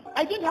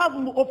 I didn't have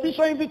an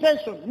official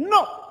invitation.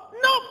 No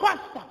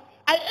pastor.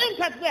 I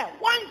entered there.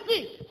 One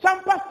thing,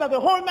 some pastor the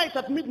whole night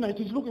at midnight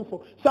is looking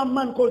for some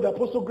man called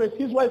Apostle Grace.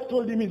 His wife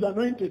told him he's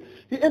anointed.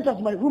 He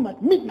enters my room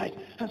at midnight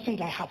and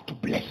said, I have to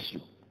bless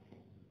you.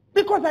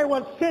 Because I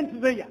was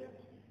sent there.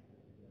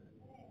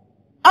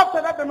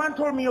 After that, the man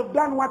told me, you've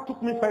done what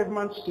took me 5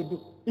 months to do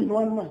in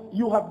 1 month.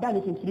 You have done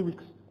it in 3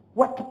 weeks.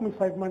 What took me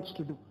 5 months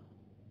to do?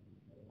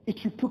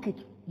 If you took it,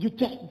 you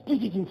just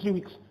did it in 3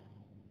 weeks.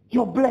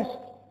 You're blessed.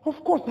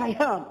 Of course I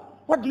am.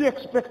 What do you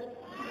expect?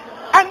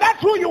 And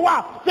that's who you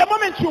are. The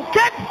moment you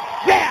get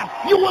there,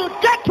 you will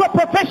get to a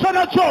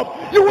professional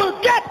job. You will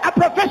get a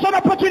professional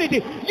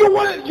opportunity. You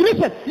will,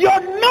 listen,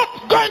 you're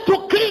not going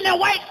to clean a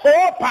white,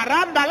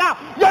 parandala.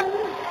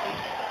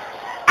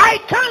 I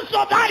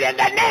cancel that in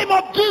the name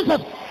of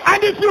Jesus.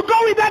 And if you go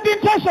with that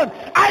intention,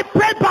 I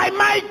pray by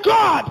my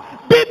God,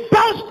 be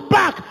bounced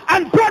back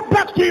and brought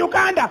back to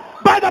Uganda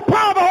by the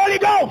power of the Holy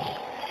Ghost.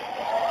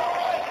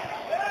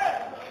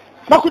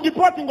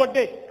 Bakudiporting God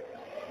day.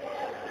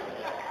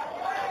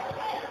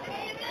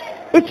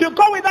 If you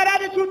go with that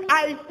attitude,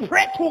 I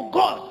pray to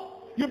God,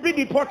 you'll be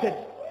deported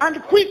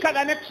and quicker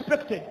than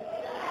expected.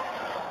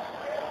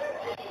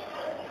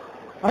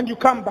 And you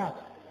come back.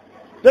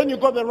 Then you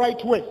go the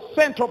right way.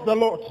 Sent of the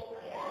Lord.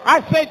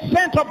 I said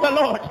sent of the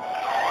Lord.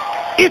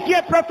 If you're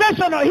a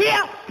professional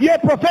here, you're a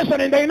professional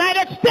in the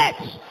United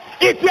States.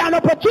 If you're an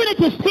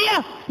opportunist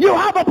here, you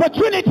have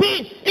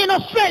opportunity in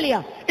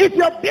Australia. If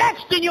you're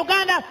blessed in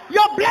Uganda,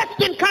 you're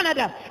blessed in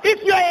Canada.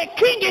 If you're a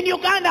king in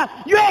Uganda,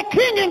 you're a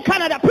king in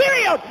Canada.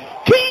 Period.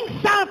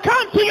 Kings shall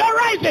come to your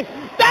rising.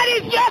 That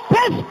is your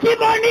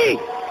testimony.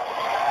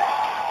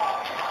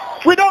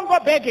 We don't go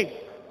begging.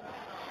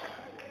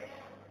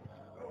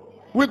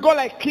 We go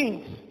like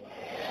kings.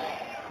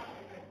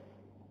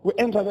 We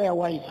enter there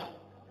wiser.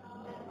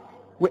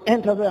 We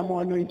enter there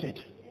more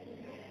anointed.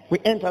 We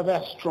enter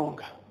there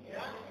stronger.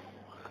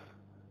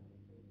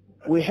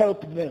 We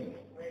help them.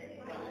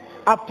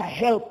 After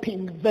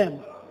helping them,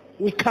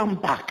 we come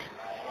back.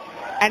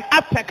 And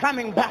after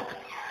coming back,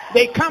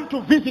 they come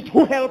to visit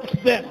who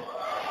helped them.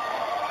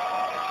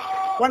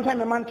 One time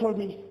a man told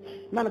me,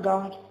 man of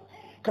God,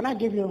 can I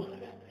give you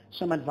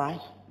some advice?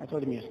 I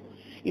told him yes.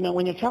 You know,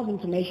 when you're traveling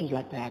to nations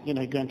like that, you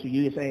know, you're going to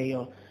USA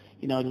or,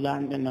 you know,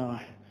 London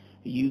or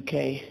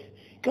UK,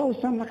 go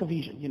with something like a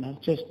vision, you know.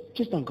 Just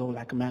don't go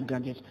like a man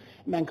gun.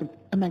 A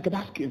man could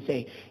ask you and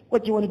say,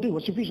 what do you want to do?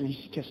 What's your vision?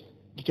 You're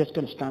just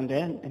going to stand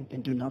there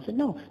and do nothing.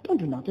 No, don't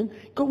do nothing.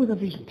 Go with a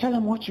vision. Tell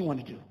them what you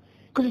want to do.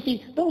 Because you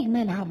see, those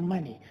men have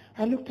money.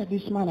 I looked at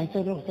this man, I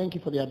said, oh, thank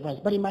you for the advice.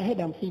 But in my head,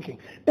 I'm thinking,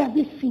 does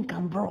this think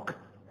I'm broke?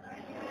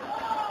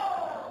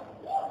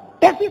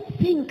 Does it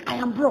think I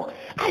am broke?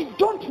 I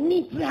don't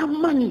need their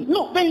money.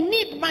 No, they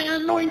need my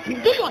anointing.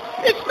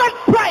 It's not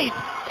pride.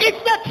 It's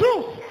the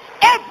truth.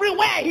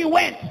 Everywhere he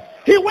went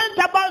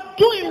about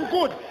doing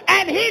good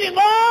and healing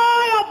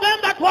all of them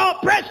that were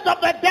oppressed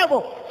of the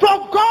devil. For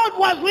God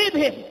was with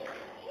him.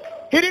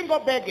 He didn't go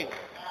begging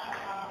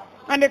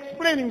and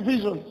explaining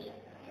visions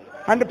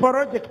and the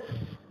project.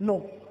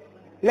 No.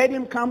 Let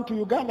him come to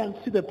Uganda and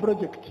see the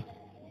project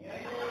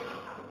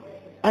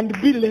and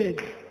be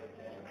led.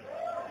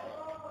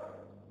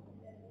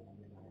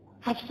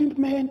 I've seen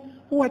men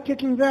who are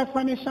taking their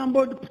funny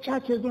sampled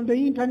churches on the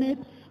internet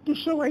to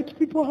show white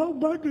people how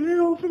badly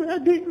off they are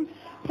doing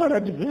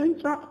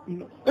peradventure.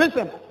 No.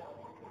 Listen,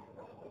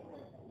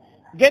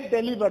 get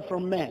delivered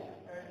from men.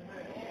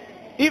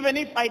 Even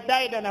if I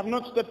died and have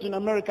not stepped in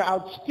America, I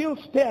would still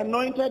stay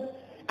anointed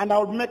and I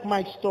would make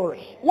my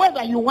story,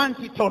 whether you want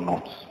it or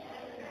not.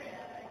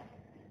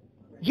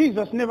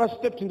 Jesus never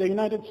stepped in the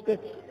United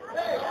States.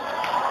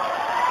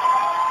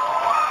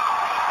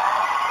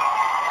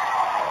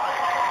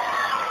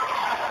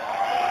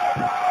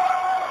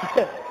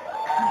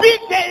 Be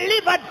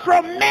delivered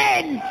from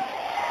men.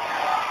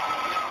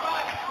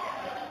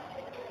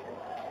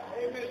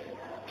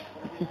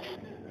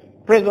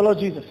 Praise the Lord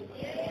Jesus.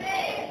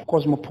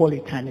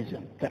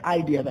 Cosmopolitanism, the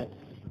idea that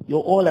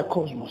you're all a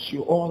cosmos,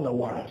 you're all a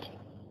world.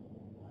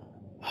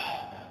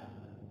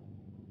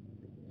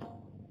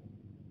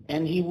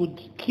 And he would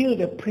kill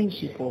the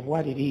principle of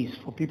what it is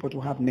for people to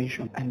have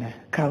nation and a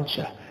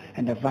culture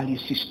and a value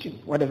system.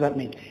 What does that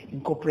mean?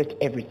 Incorporate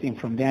everything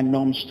from their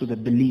norms to the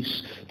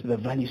beliefs, to the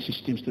value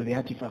systems, to the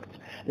artifacts.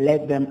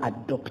 Let them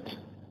adopt.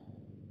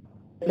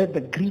 Let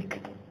the Greek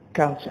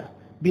culture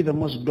be the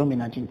most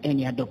dominant in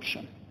any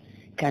adoption.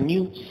 Can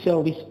you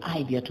sell this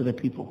idea to the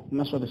people? And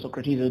that's what the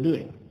Socrates are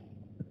doing.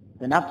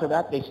 Then after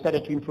that, they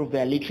started to improve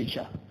their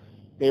literature.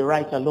 They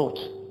write a lot.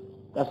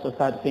 That's the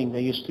third thing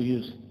they used to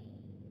use.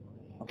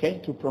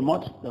 Okay, to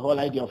promote the whole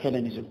idea of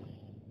Hellenism.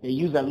 They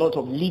use a lot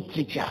of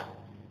literature.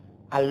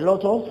 A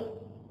lot of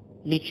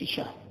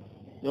literature.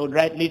 They would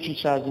write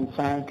literatures in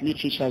science,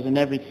 literatures in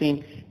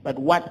everything. But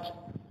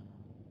what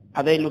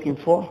are they looking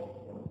for?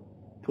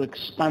 To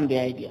expand the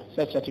idea.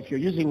 Such that if you're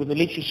using with the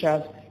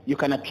literatures, you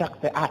can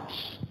attract the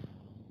arts.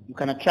 You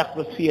can attract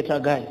the theater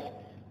guys.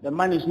 The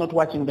man is not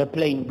watching the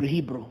play in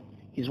Hebrew.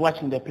 He's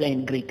watching the play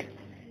in Greek.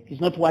 He's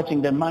not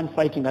watching the man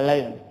fighting a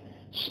lion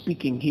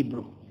speaking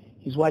Hebrew.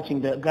 He's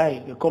watching the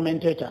guy, the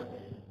commentator,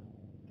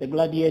 the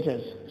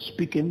gladiators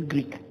speaking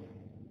Greek.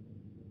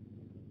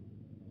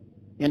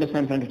 You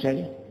understand what I'm trying to tell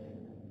you?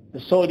 The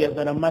soldiers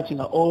that are marching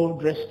are all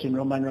dressed in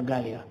Roman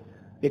regalia.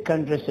 They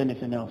can't dress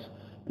anything else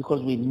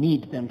because we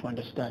need them to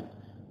understand.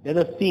 The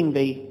other thing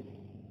they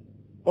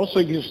also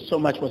used so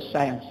much was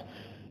science,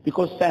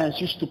 because science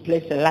used to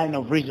place a line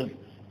of reason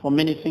for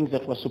many things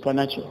that were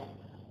supernatural.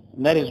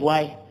 And that is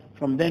why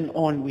from then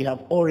on we have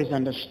always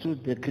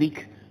understood the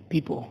Greek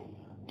people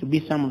to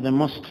be some of the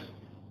most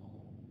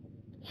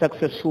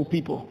successful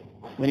people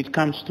when it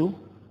comes to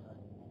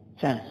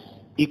science.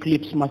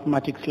 Eclipse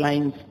mathematics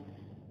lines,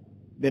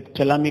 the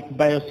Ptolemaic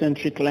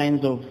biocentric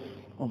lines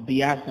of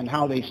the earth, and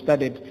how they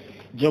studied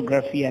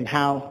geography and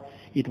how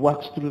it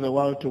works through the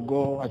world to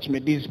go,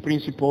 Archimedes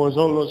principles,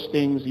 all those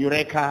things,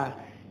 Eureka,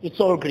 it's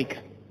all Greek.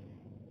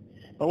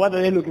 But what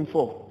are they looking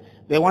for?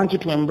 They want you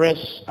to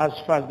embrace as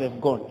far as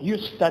they've gone. You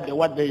study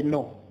what they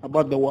know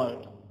about the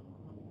world.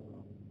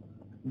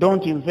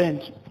 Don't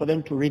invent for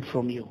them to read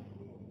from you,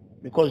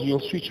 because you'll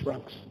switch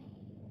ranks.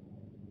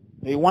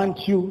 They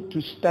want you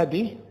to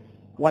study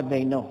what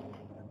they know.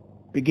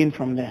 Begin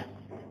from there.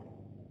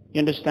 You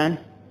understand?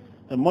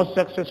 The most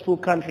successful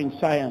country in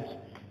science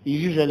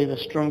is usually the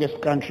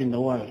strongest country in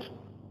the world.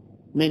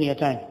 Many a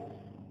time.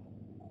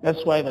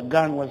 That's why the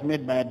gun was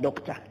made by a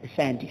doctor, a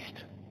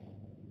scientist.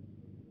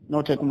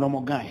 Not a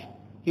normal guy.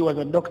 He was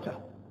a doctor.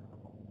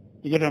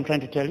 You get what I'm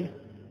trying to tell you?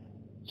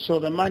 So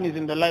the man is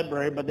in the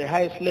library, but the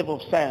highest level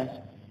of science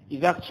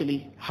is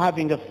actually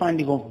having a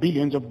funding of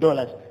billions of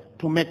dollars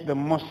to make the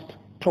most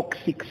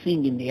toxic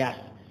thing in the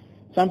earth.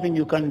 Something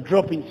you can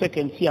drop in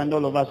seconds here and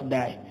all of us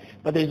die.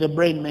 But there is a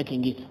brain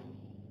making it.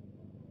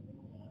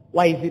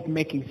 Why is it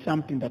making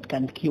something that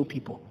can kill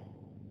people?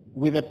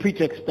 With a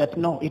pretext that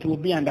no, it will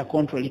be under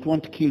control, it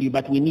won't kill you,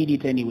 but we need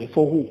it anyway.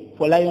 For who?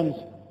 For lions?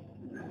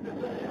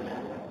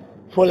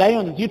 For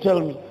lions, you tell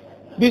me.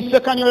 These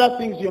secular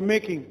things you're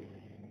making,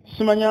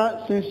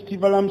 Simanya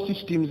sensitive alarm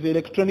systems, the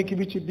electronic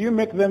bit, do you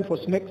make them for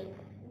snakes?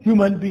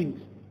 Human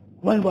beings.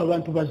 One by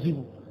one to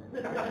zero.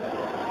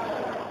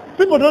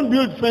 People don't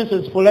build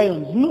fences for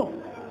lions. No.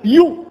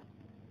 You.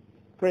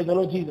 Praise the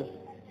Lord Jesus.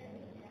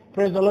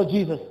 Praise the Lord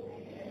Jesus.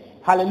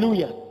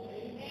 Hallelujah.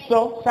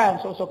 So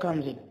science also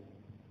comes in.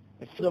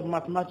 The field of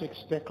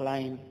mathematics take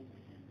line.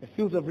 The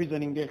fields of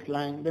reasoning take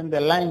line. Then the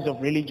lines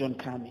of religion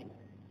come in.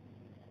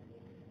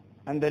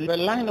 And the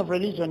line of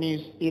religion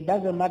is, it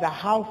doesn't matter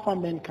how far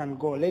men can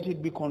go, let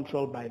it be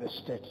controlled by the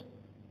state.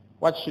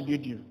 What should you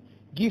do?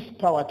 Give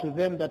power to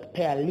them that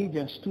pay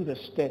allegiance to the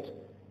state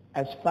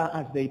as far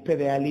as they pay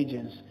their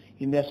allegiance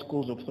in their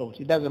schools of thought.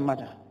 It doesn't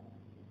matter.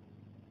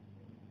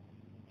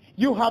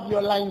 You have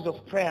your lines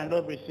of prayer and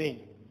everything,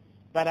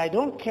 but I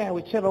don't care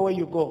whichever way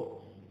you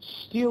go.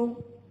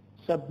 Still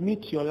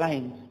submit your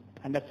lines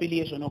and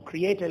affiliation, or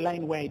create a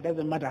line where it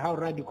doesn't matter how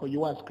radical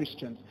you are as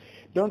Christians.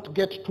 Don't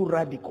get too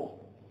radical.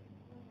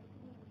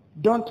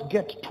 Don't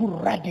get too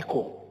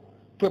radical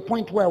to a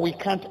point where we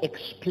can't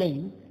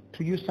explain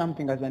to you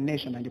something as a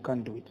nation and you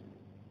can't do it.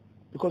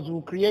 Because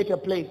we'll create a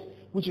place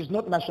which is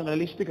not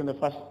nationalistic in the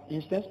first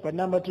instance, but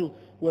number two,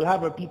 we'll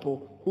have a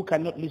people who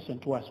cannot listen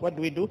to us. What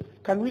do?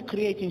 Can we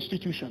create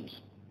institutions?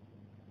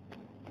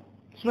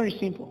 It's very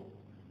simple.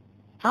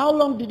 How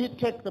long did it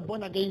take the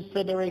born-again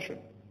federation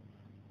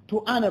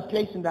to earn a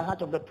place in the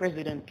heart of the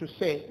president to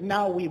say,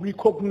 now we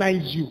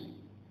recognize you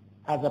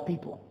as a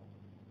people?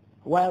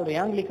 While the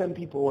Anglican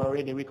people were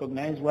already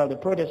recognized, while the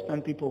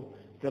Protestant people,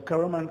 the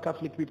Roman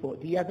Catholic people,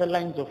 the other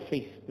lines of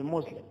faith, the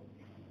Muslim.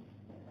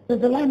 There's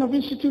the line of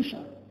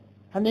institution.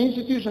 And the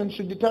institution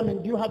should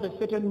determine, do you have a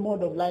certain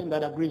mode of line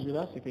that agrees with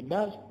us? If it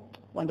does,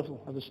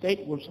 wonderful. As a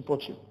state, we'll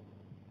support you.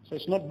 So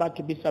it's not bad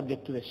to be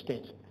subject to the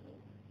state.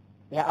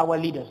 They are our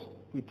leaders.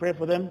 We pray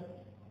for them.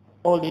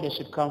 All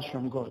leadership comes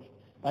from God.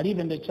 But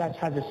even the church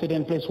has a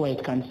certain place where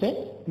it can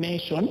say,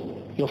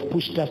 nation, you've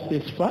pushed us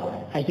this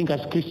far. I think as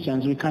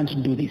Christians, we can't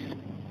do this.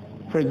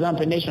 For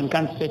example, a nation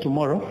can't say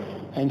tomorrow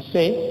and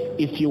say,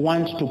 if you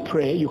want to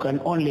pray, you can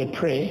only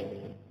pray.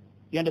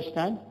 You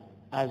understand?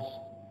 As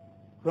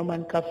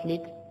Roman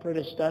Catholic,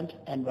 Protestant,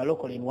 and we're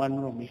local in one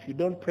room. If you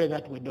don't pray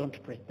that way,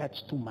 don't pray.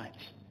 That's too much.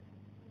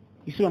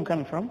 You see where I'm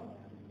coming from?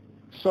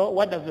 So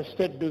what does the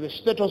state do? The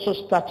state also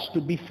starts to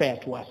be fair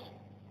to us.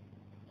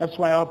 That's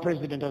why our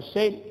president has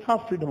said,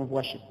 have freedom of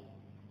worship.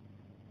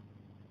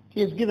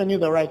 He has given you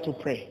the right to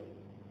pray.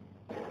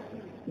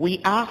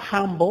 We are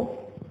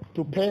humble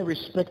to pay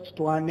respect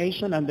to our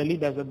nation and the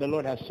leaders that the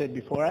Lord has set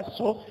before us.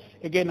 So,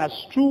 again, as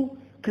true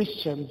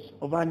Christians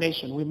of our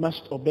nation, we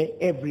must obey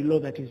every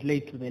law that is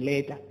laid to the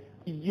letter.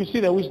 You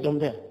see the wisdom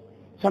there.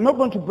 So I'm not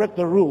going to break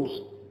the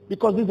rules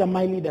because these are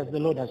my leaders, the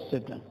Lord has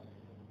set them.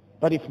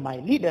 But if my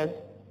leaders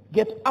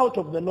get out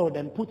of the Lord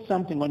and put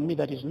something on me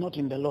that is not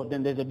in the Lord,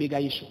 then there's a bigger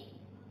issue.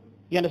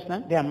 You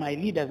understand? They are my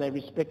leaders, I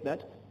respect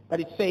that. But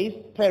it says,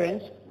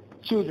 parents,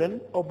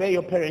 children, obey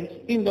your parents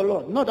in the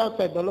Lord, not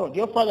outside the Lord.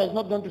 Your father is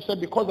not going to say,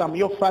 because I'm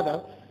your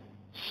father,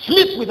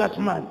 sleep with that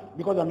man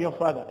because I'm your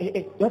father.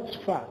 That's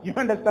far. You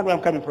understand where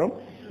I'm coming from?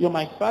 You're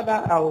my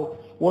father, I'll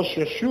wash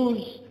your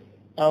shoes,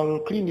 I'll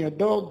clean your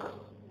dog,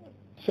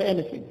 say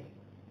anything.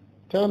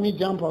 Tell me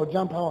jump, I'll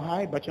jump how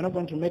high, but you're not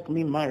going to make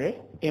me marry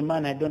a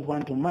man I don't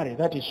want to marry.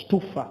 That is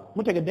too far.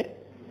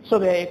 So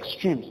there are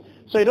extremes.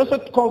 So it also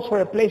calls for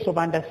a place of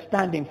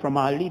understanding from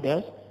our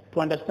leaders to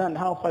understand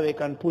how far they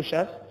can push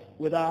us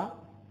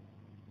without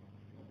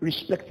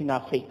respecting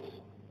our faith.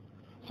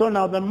 So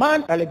now the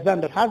man,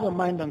 Alexander, has a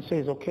mind and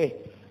says, okay,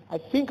 I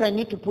think I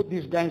need to put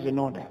these guys in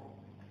order.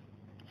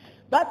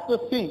 That's the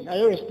thing I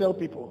always tell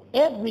people.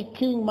 Every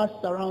king must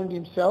surround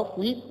himself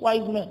with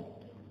wise men.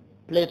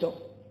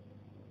 Plato,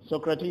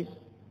 Socrates,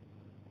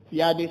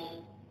 Theades,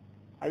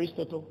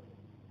 Aristotle.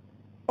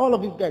 All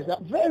of these guys are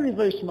very,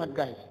 very smart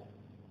guys.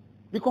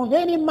 Because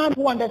any man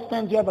who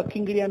understands you have a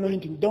kingly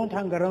anointing, don't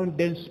hang around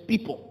dense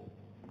people.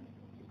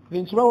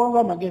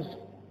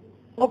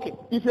 Okay,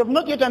 if you have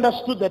not yet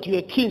understood that you're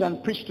a king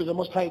and preach to the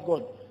Most High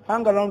God,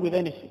 hang around with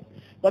anything.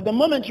 But the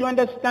moment you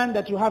understand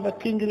that you have a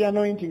kingly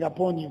anointing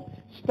upon you,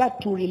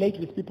 start to relate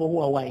with people who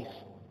are wise.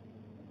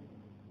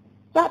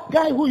 That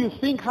guy who you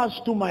think has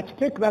too much,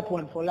 take that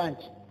one for lunch.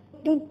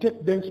 Don't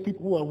take dense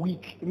people who are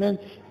weak. Amen.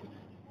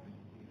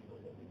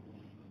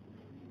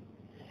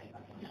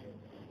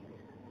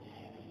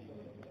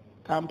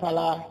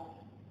 Kampala.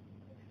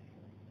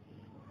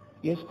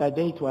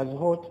 Yesterday it was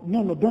hot.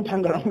 No, don't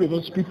hang around with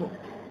those people.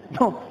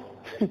 No.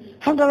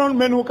 Hang around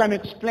men who can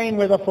explain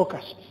weather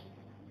forecasts.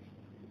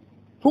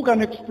 Who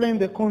can explain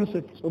the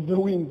concepts of the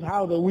winds,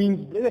 how the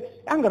winds...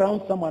 Hang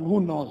around someone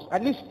who knows.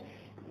 At least,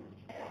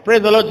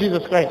 praise the Lord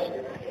Jesus Christ.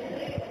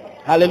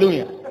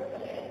 Hallelujah.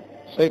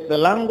 So if the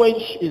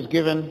language is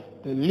given,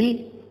 the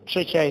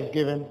literature is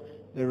given,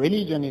 the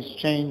religion is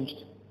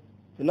changed,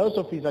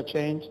 philosophies are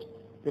changed,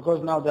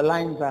 because now the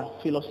lines are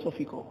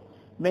philosophical.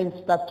 Men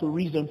start to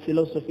reason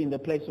philosophy in the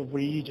place of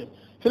religion.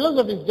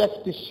 Philosophy is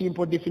just the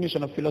simple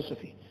definition of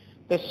philosophy.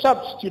 The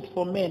substitute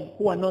for men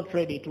who are not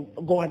ready to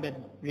go under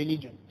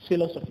religion,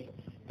 philosophy.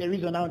 They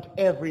reason out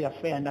every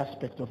affair and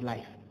aspect of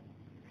life.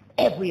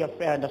 Every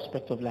affair and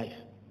aspect of life.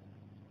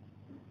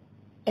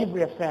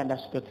 Every affair and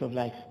aspect of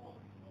life.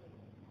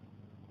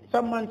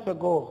 Some months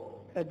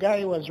ago, a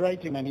guy was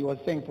writing and he was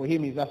saying for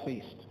him he's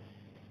atheist.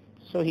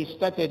 So he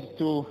started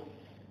to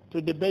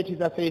debate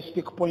his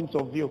atheistic points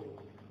of view.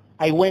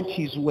 I went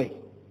his way.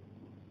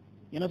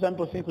 You know, some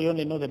people think we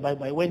only know the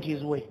Bible. I went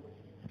his way.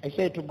 I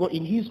said to go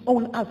in his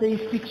own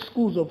atheistic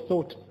schools of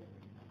thought.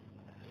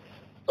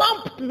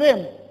 Thumped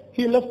them.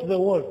 He left the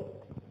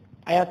wall.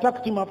 I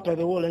attacked him after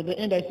the wall. At the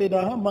end I said,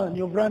 man,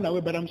 you've run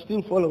away, but I'm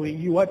still following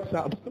you. What's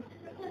up?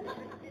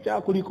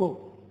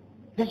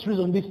 Let's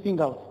reason this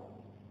thing out.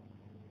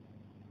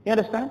 You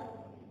understand?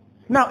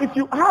 Now, if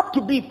you have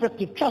to be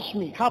effective, trust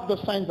me, have the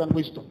signs and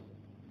wisdom.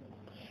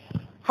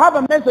 Have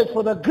a message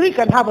for the Greek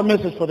and have a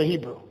message for the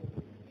Hebrew.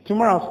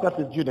 Tomorrow I'll start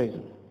with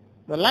Judaism.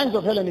 The lines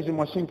of Hellenism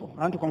are simple.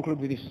 I want to conclude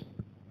with this.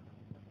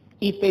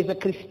 If there's a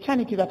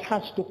Christianity that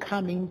has to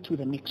come into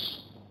the mix,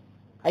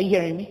 are you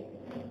hearing me?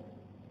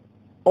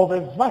 Of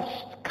a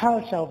vast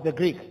culture of the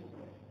Greek,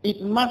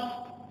 it must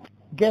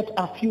get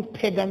a few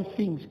pagan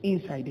things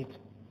inside it.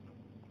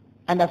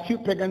 And a few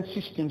pagan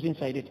systems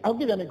inside it. I'll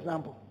give you an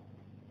example.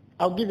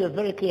 I'll give you a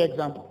very clear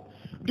example.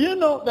 Do you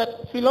know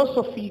that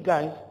philosophy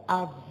guys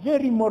are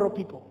very moral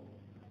people?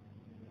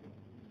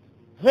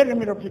 Very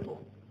moral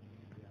people.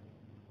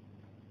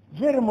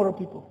 Very moral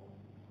people.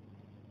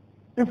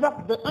 In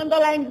fact, the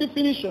underlying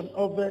definition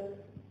of the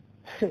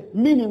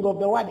meaning of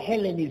the word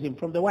Hellenism,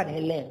 from the word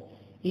Hellen,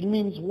 it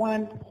means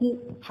one who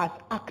has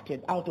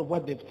acted out of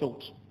what they've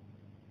thought.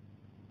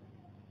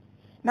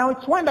 Now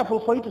it's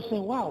wonderful for you to say,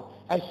 wow,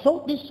 I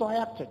thought this, so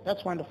I acted.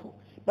 That's wonderful.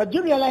 But do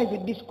you realize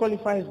it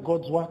disqualifies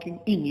God's working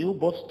in you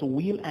both to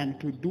will and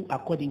to do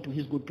according to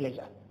his good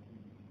pleasure?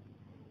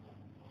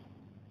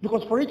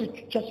 Because for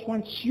it just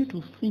wants you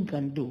to think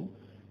and do.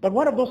 But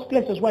what are those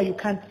places where you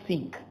can't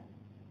think?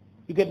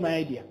 You get my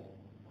idea?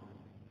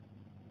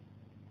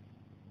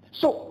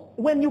 So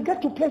when you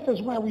get to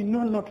places where we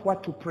know not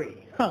what to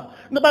pray,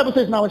 the Bible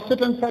says now a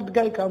certain third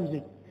guy comes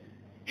in.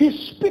 He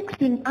speaks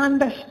in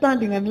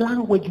understanding and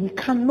language we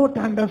cannot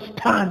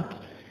understand.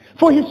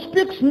 For he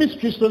speaks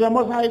mysteries to the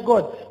Most High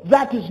God.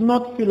 That is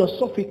not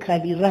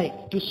philosophically right,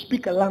 to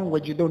speak a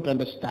language you don't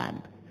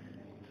understand.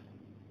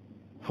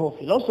 For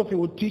philosophy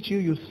would teach you,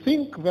 you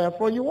think,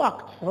 therefore you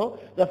act. So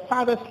the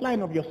farthest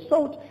line of your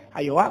thought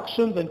are your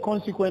actions, and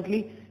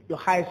consequently your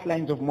highest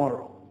lines of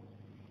moral.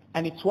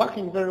 And it's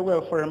working very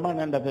well for a man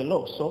under the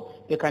law. So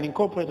they can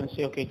incorporate and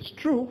say, okay, it's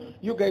true,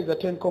 you guys are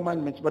 10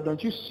 commandments, but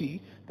don't you see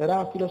that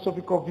our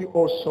philosophical view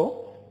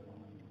also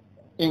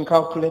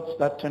inculcates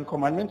that 10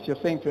 commandments?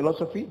 You're saying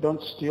philosophy,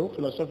 don't steal.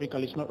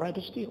 Philosophically, it's not right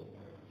to steal.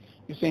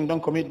 You're saying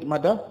don't commit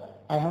murder.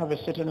 I have a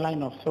certain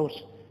line of thought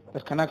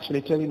that can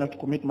actually tell you not to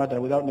commit murder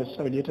without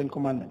necessarily the 10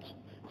 commandments.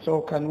 So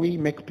can we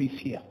make peace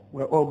here?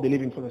 We're all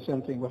believing for the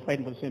same thing. We're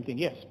fighting for the same thing.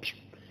 Yes,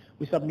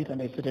 we submit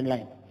under a certain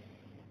line.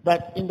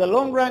 But in the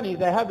long run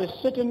is I have a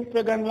certain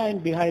pagan line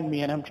behind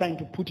me and I'm trying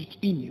to put it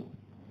in you.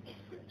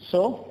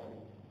 So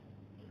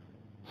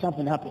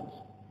something happens.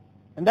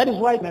 And that is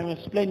why when I'm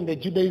explaining the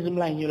Judaism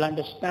line, you'll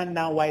understand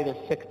now why the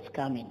sects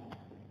come in.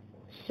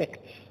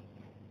 Sects.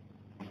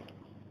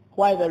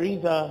 Why there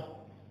is a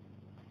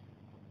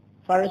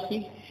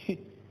Pharisee,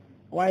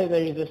 why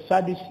there is a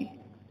Sadducee,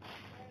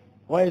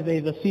 why there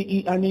is a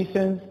C.E.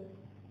 Anisens.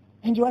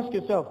 And you ask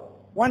yourself,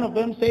 one of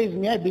them says,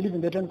 I believe in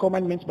the 10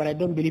 commandments, but I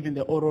don't believe in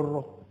the oral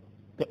law.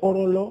 The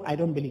oral law, I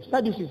don't believe.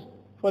 Sadducees,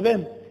 for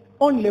them,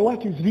 only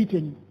what is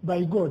written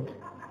by God.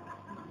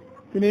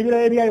 You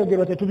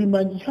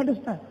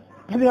understand?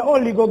 And they are all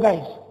legal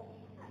guys.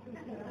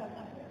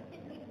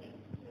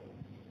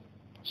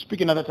 Speak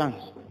in other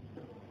tongues.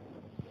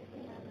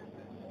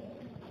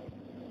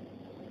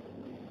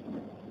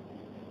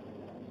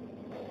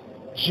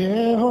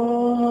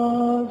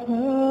 Jehovah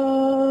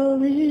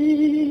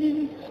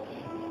is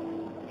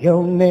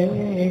your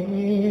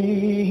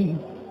name.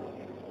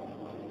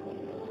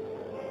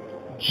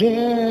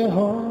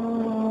 Jehovah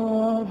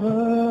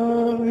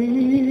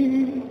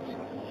is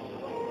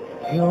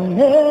your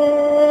name.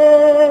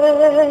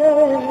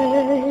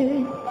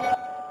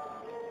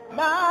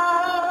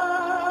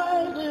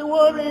 Mighty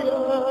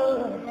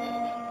warrior,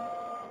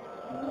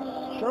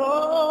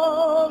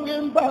 strong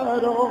in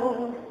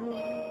battle.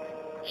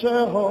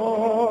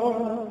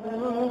 Jehovah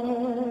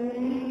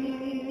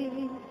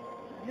is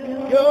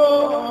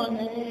your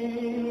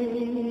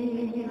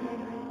name.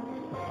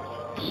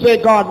 Say,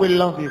 God will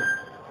love you.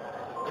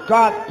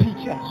 God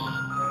teach us.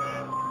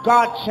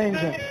 God change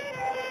us.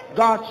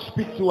 God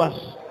speak to us.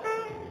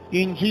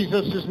 In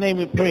Jesus' name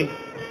we pray.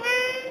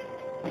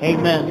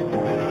 Amen.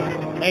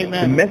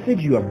 Amen. The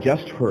message you have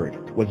just heard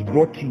was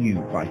brought to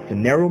you by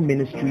Phaneroo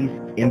Ministries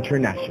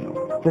International.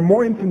 For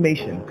more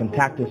information,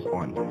 contact us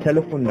on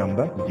telephone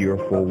number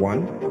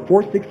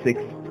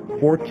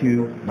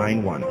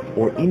 041-466-4291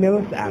 or email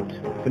us at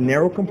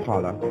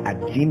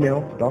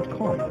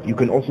phanerokampala@gmail.com. You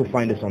can also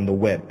find us on the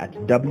web at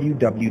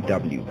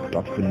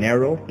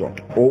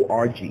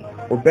www.phaneroo.org.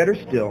 Or better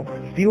still,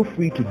 feel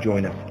free to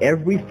join us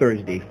every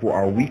Thursday for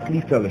our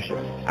weekly fellowship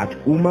at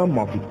UMA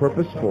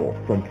Multipurpose Hall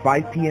from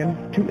 5 p.m.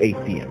 to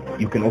 8 p.m.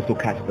 You can also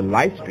catch the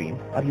live stream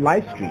at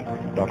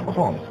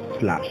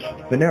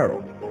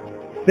livestream.com/Phaneroo.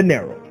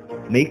 Phaneroo,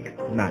 make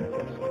manifest.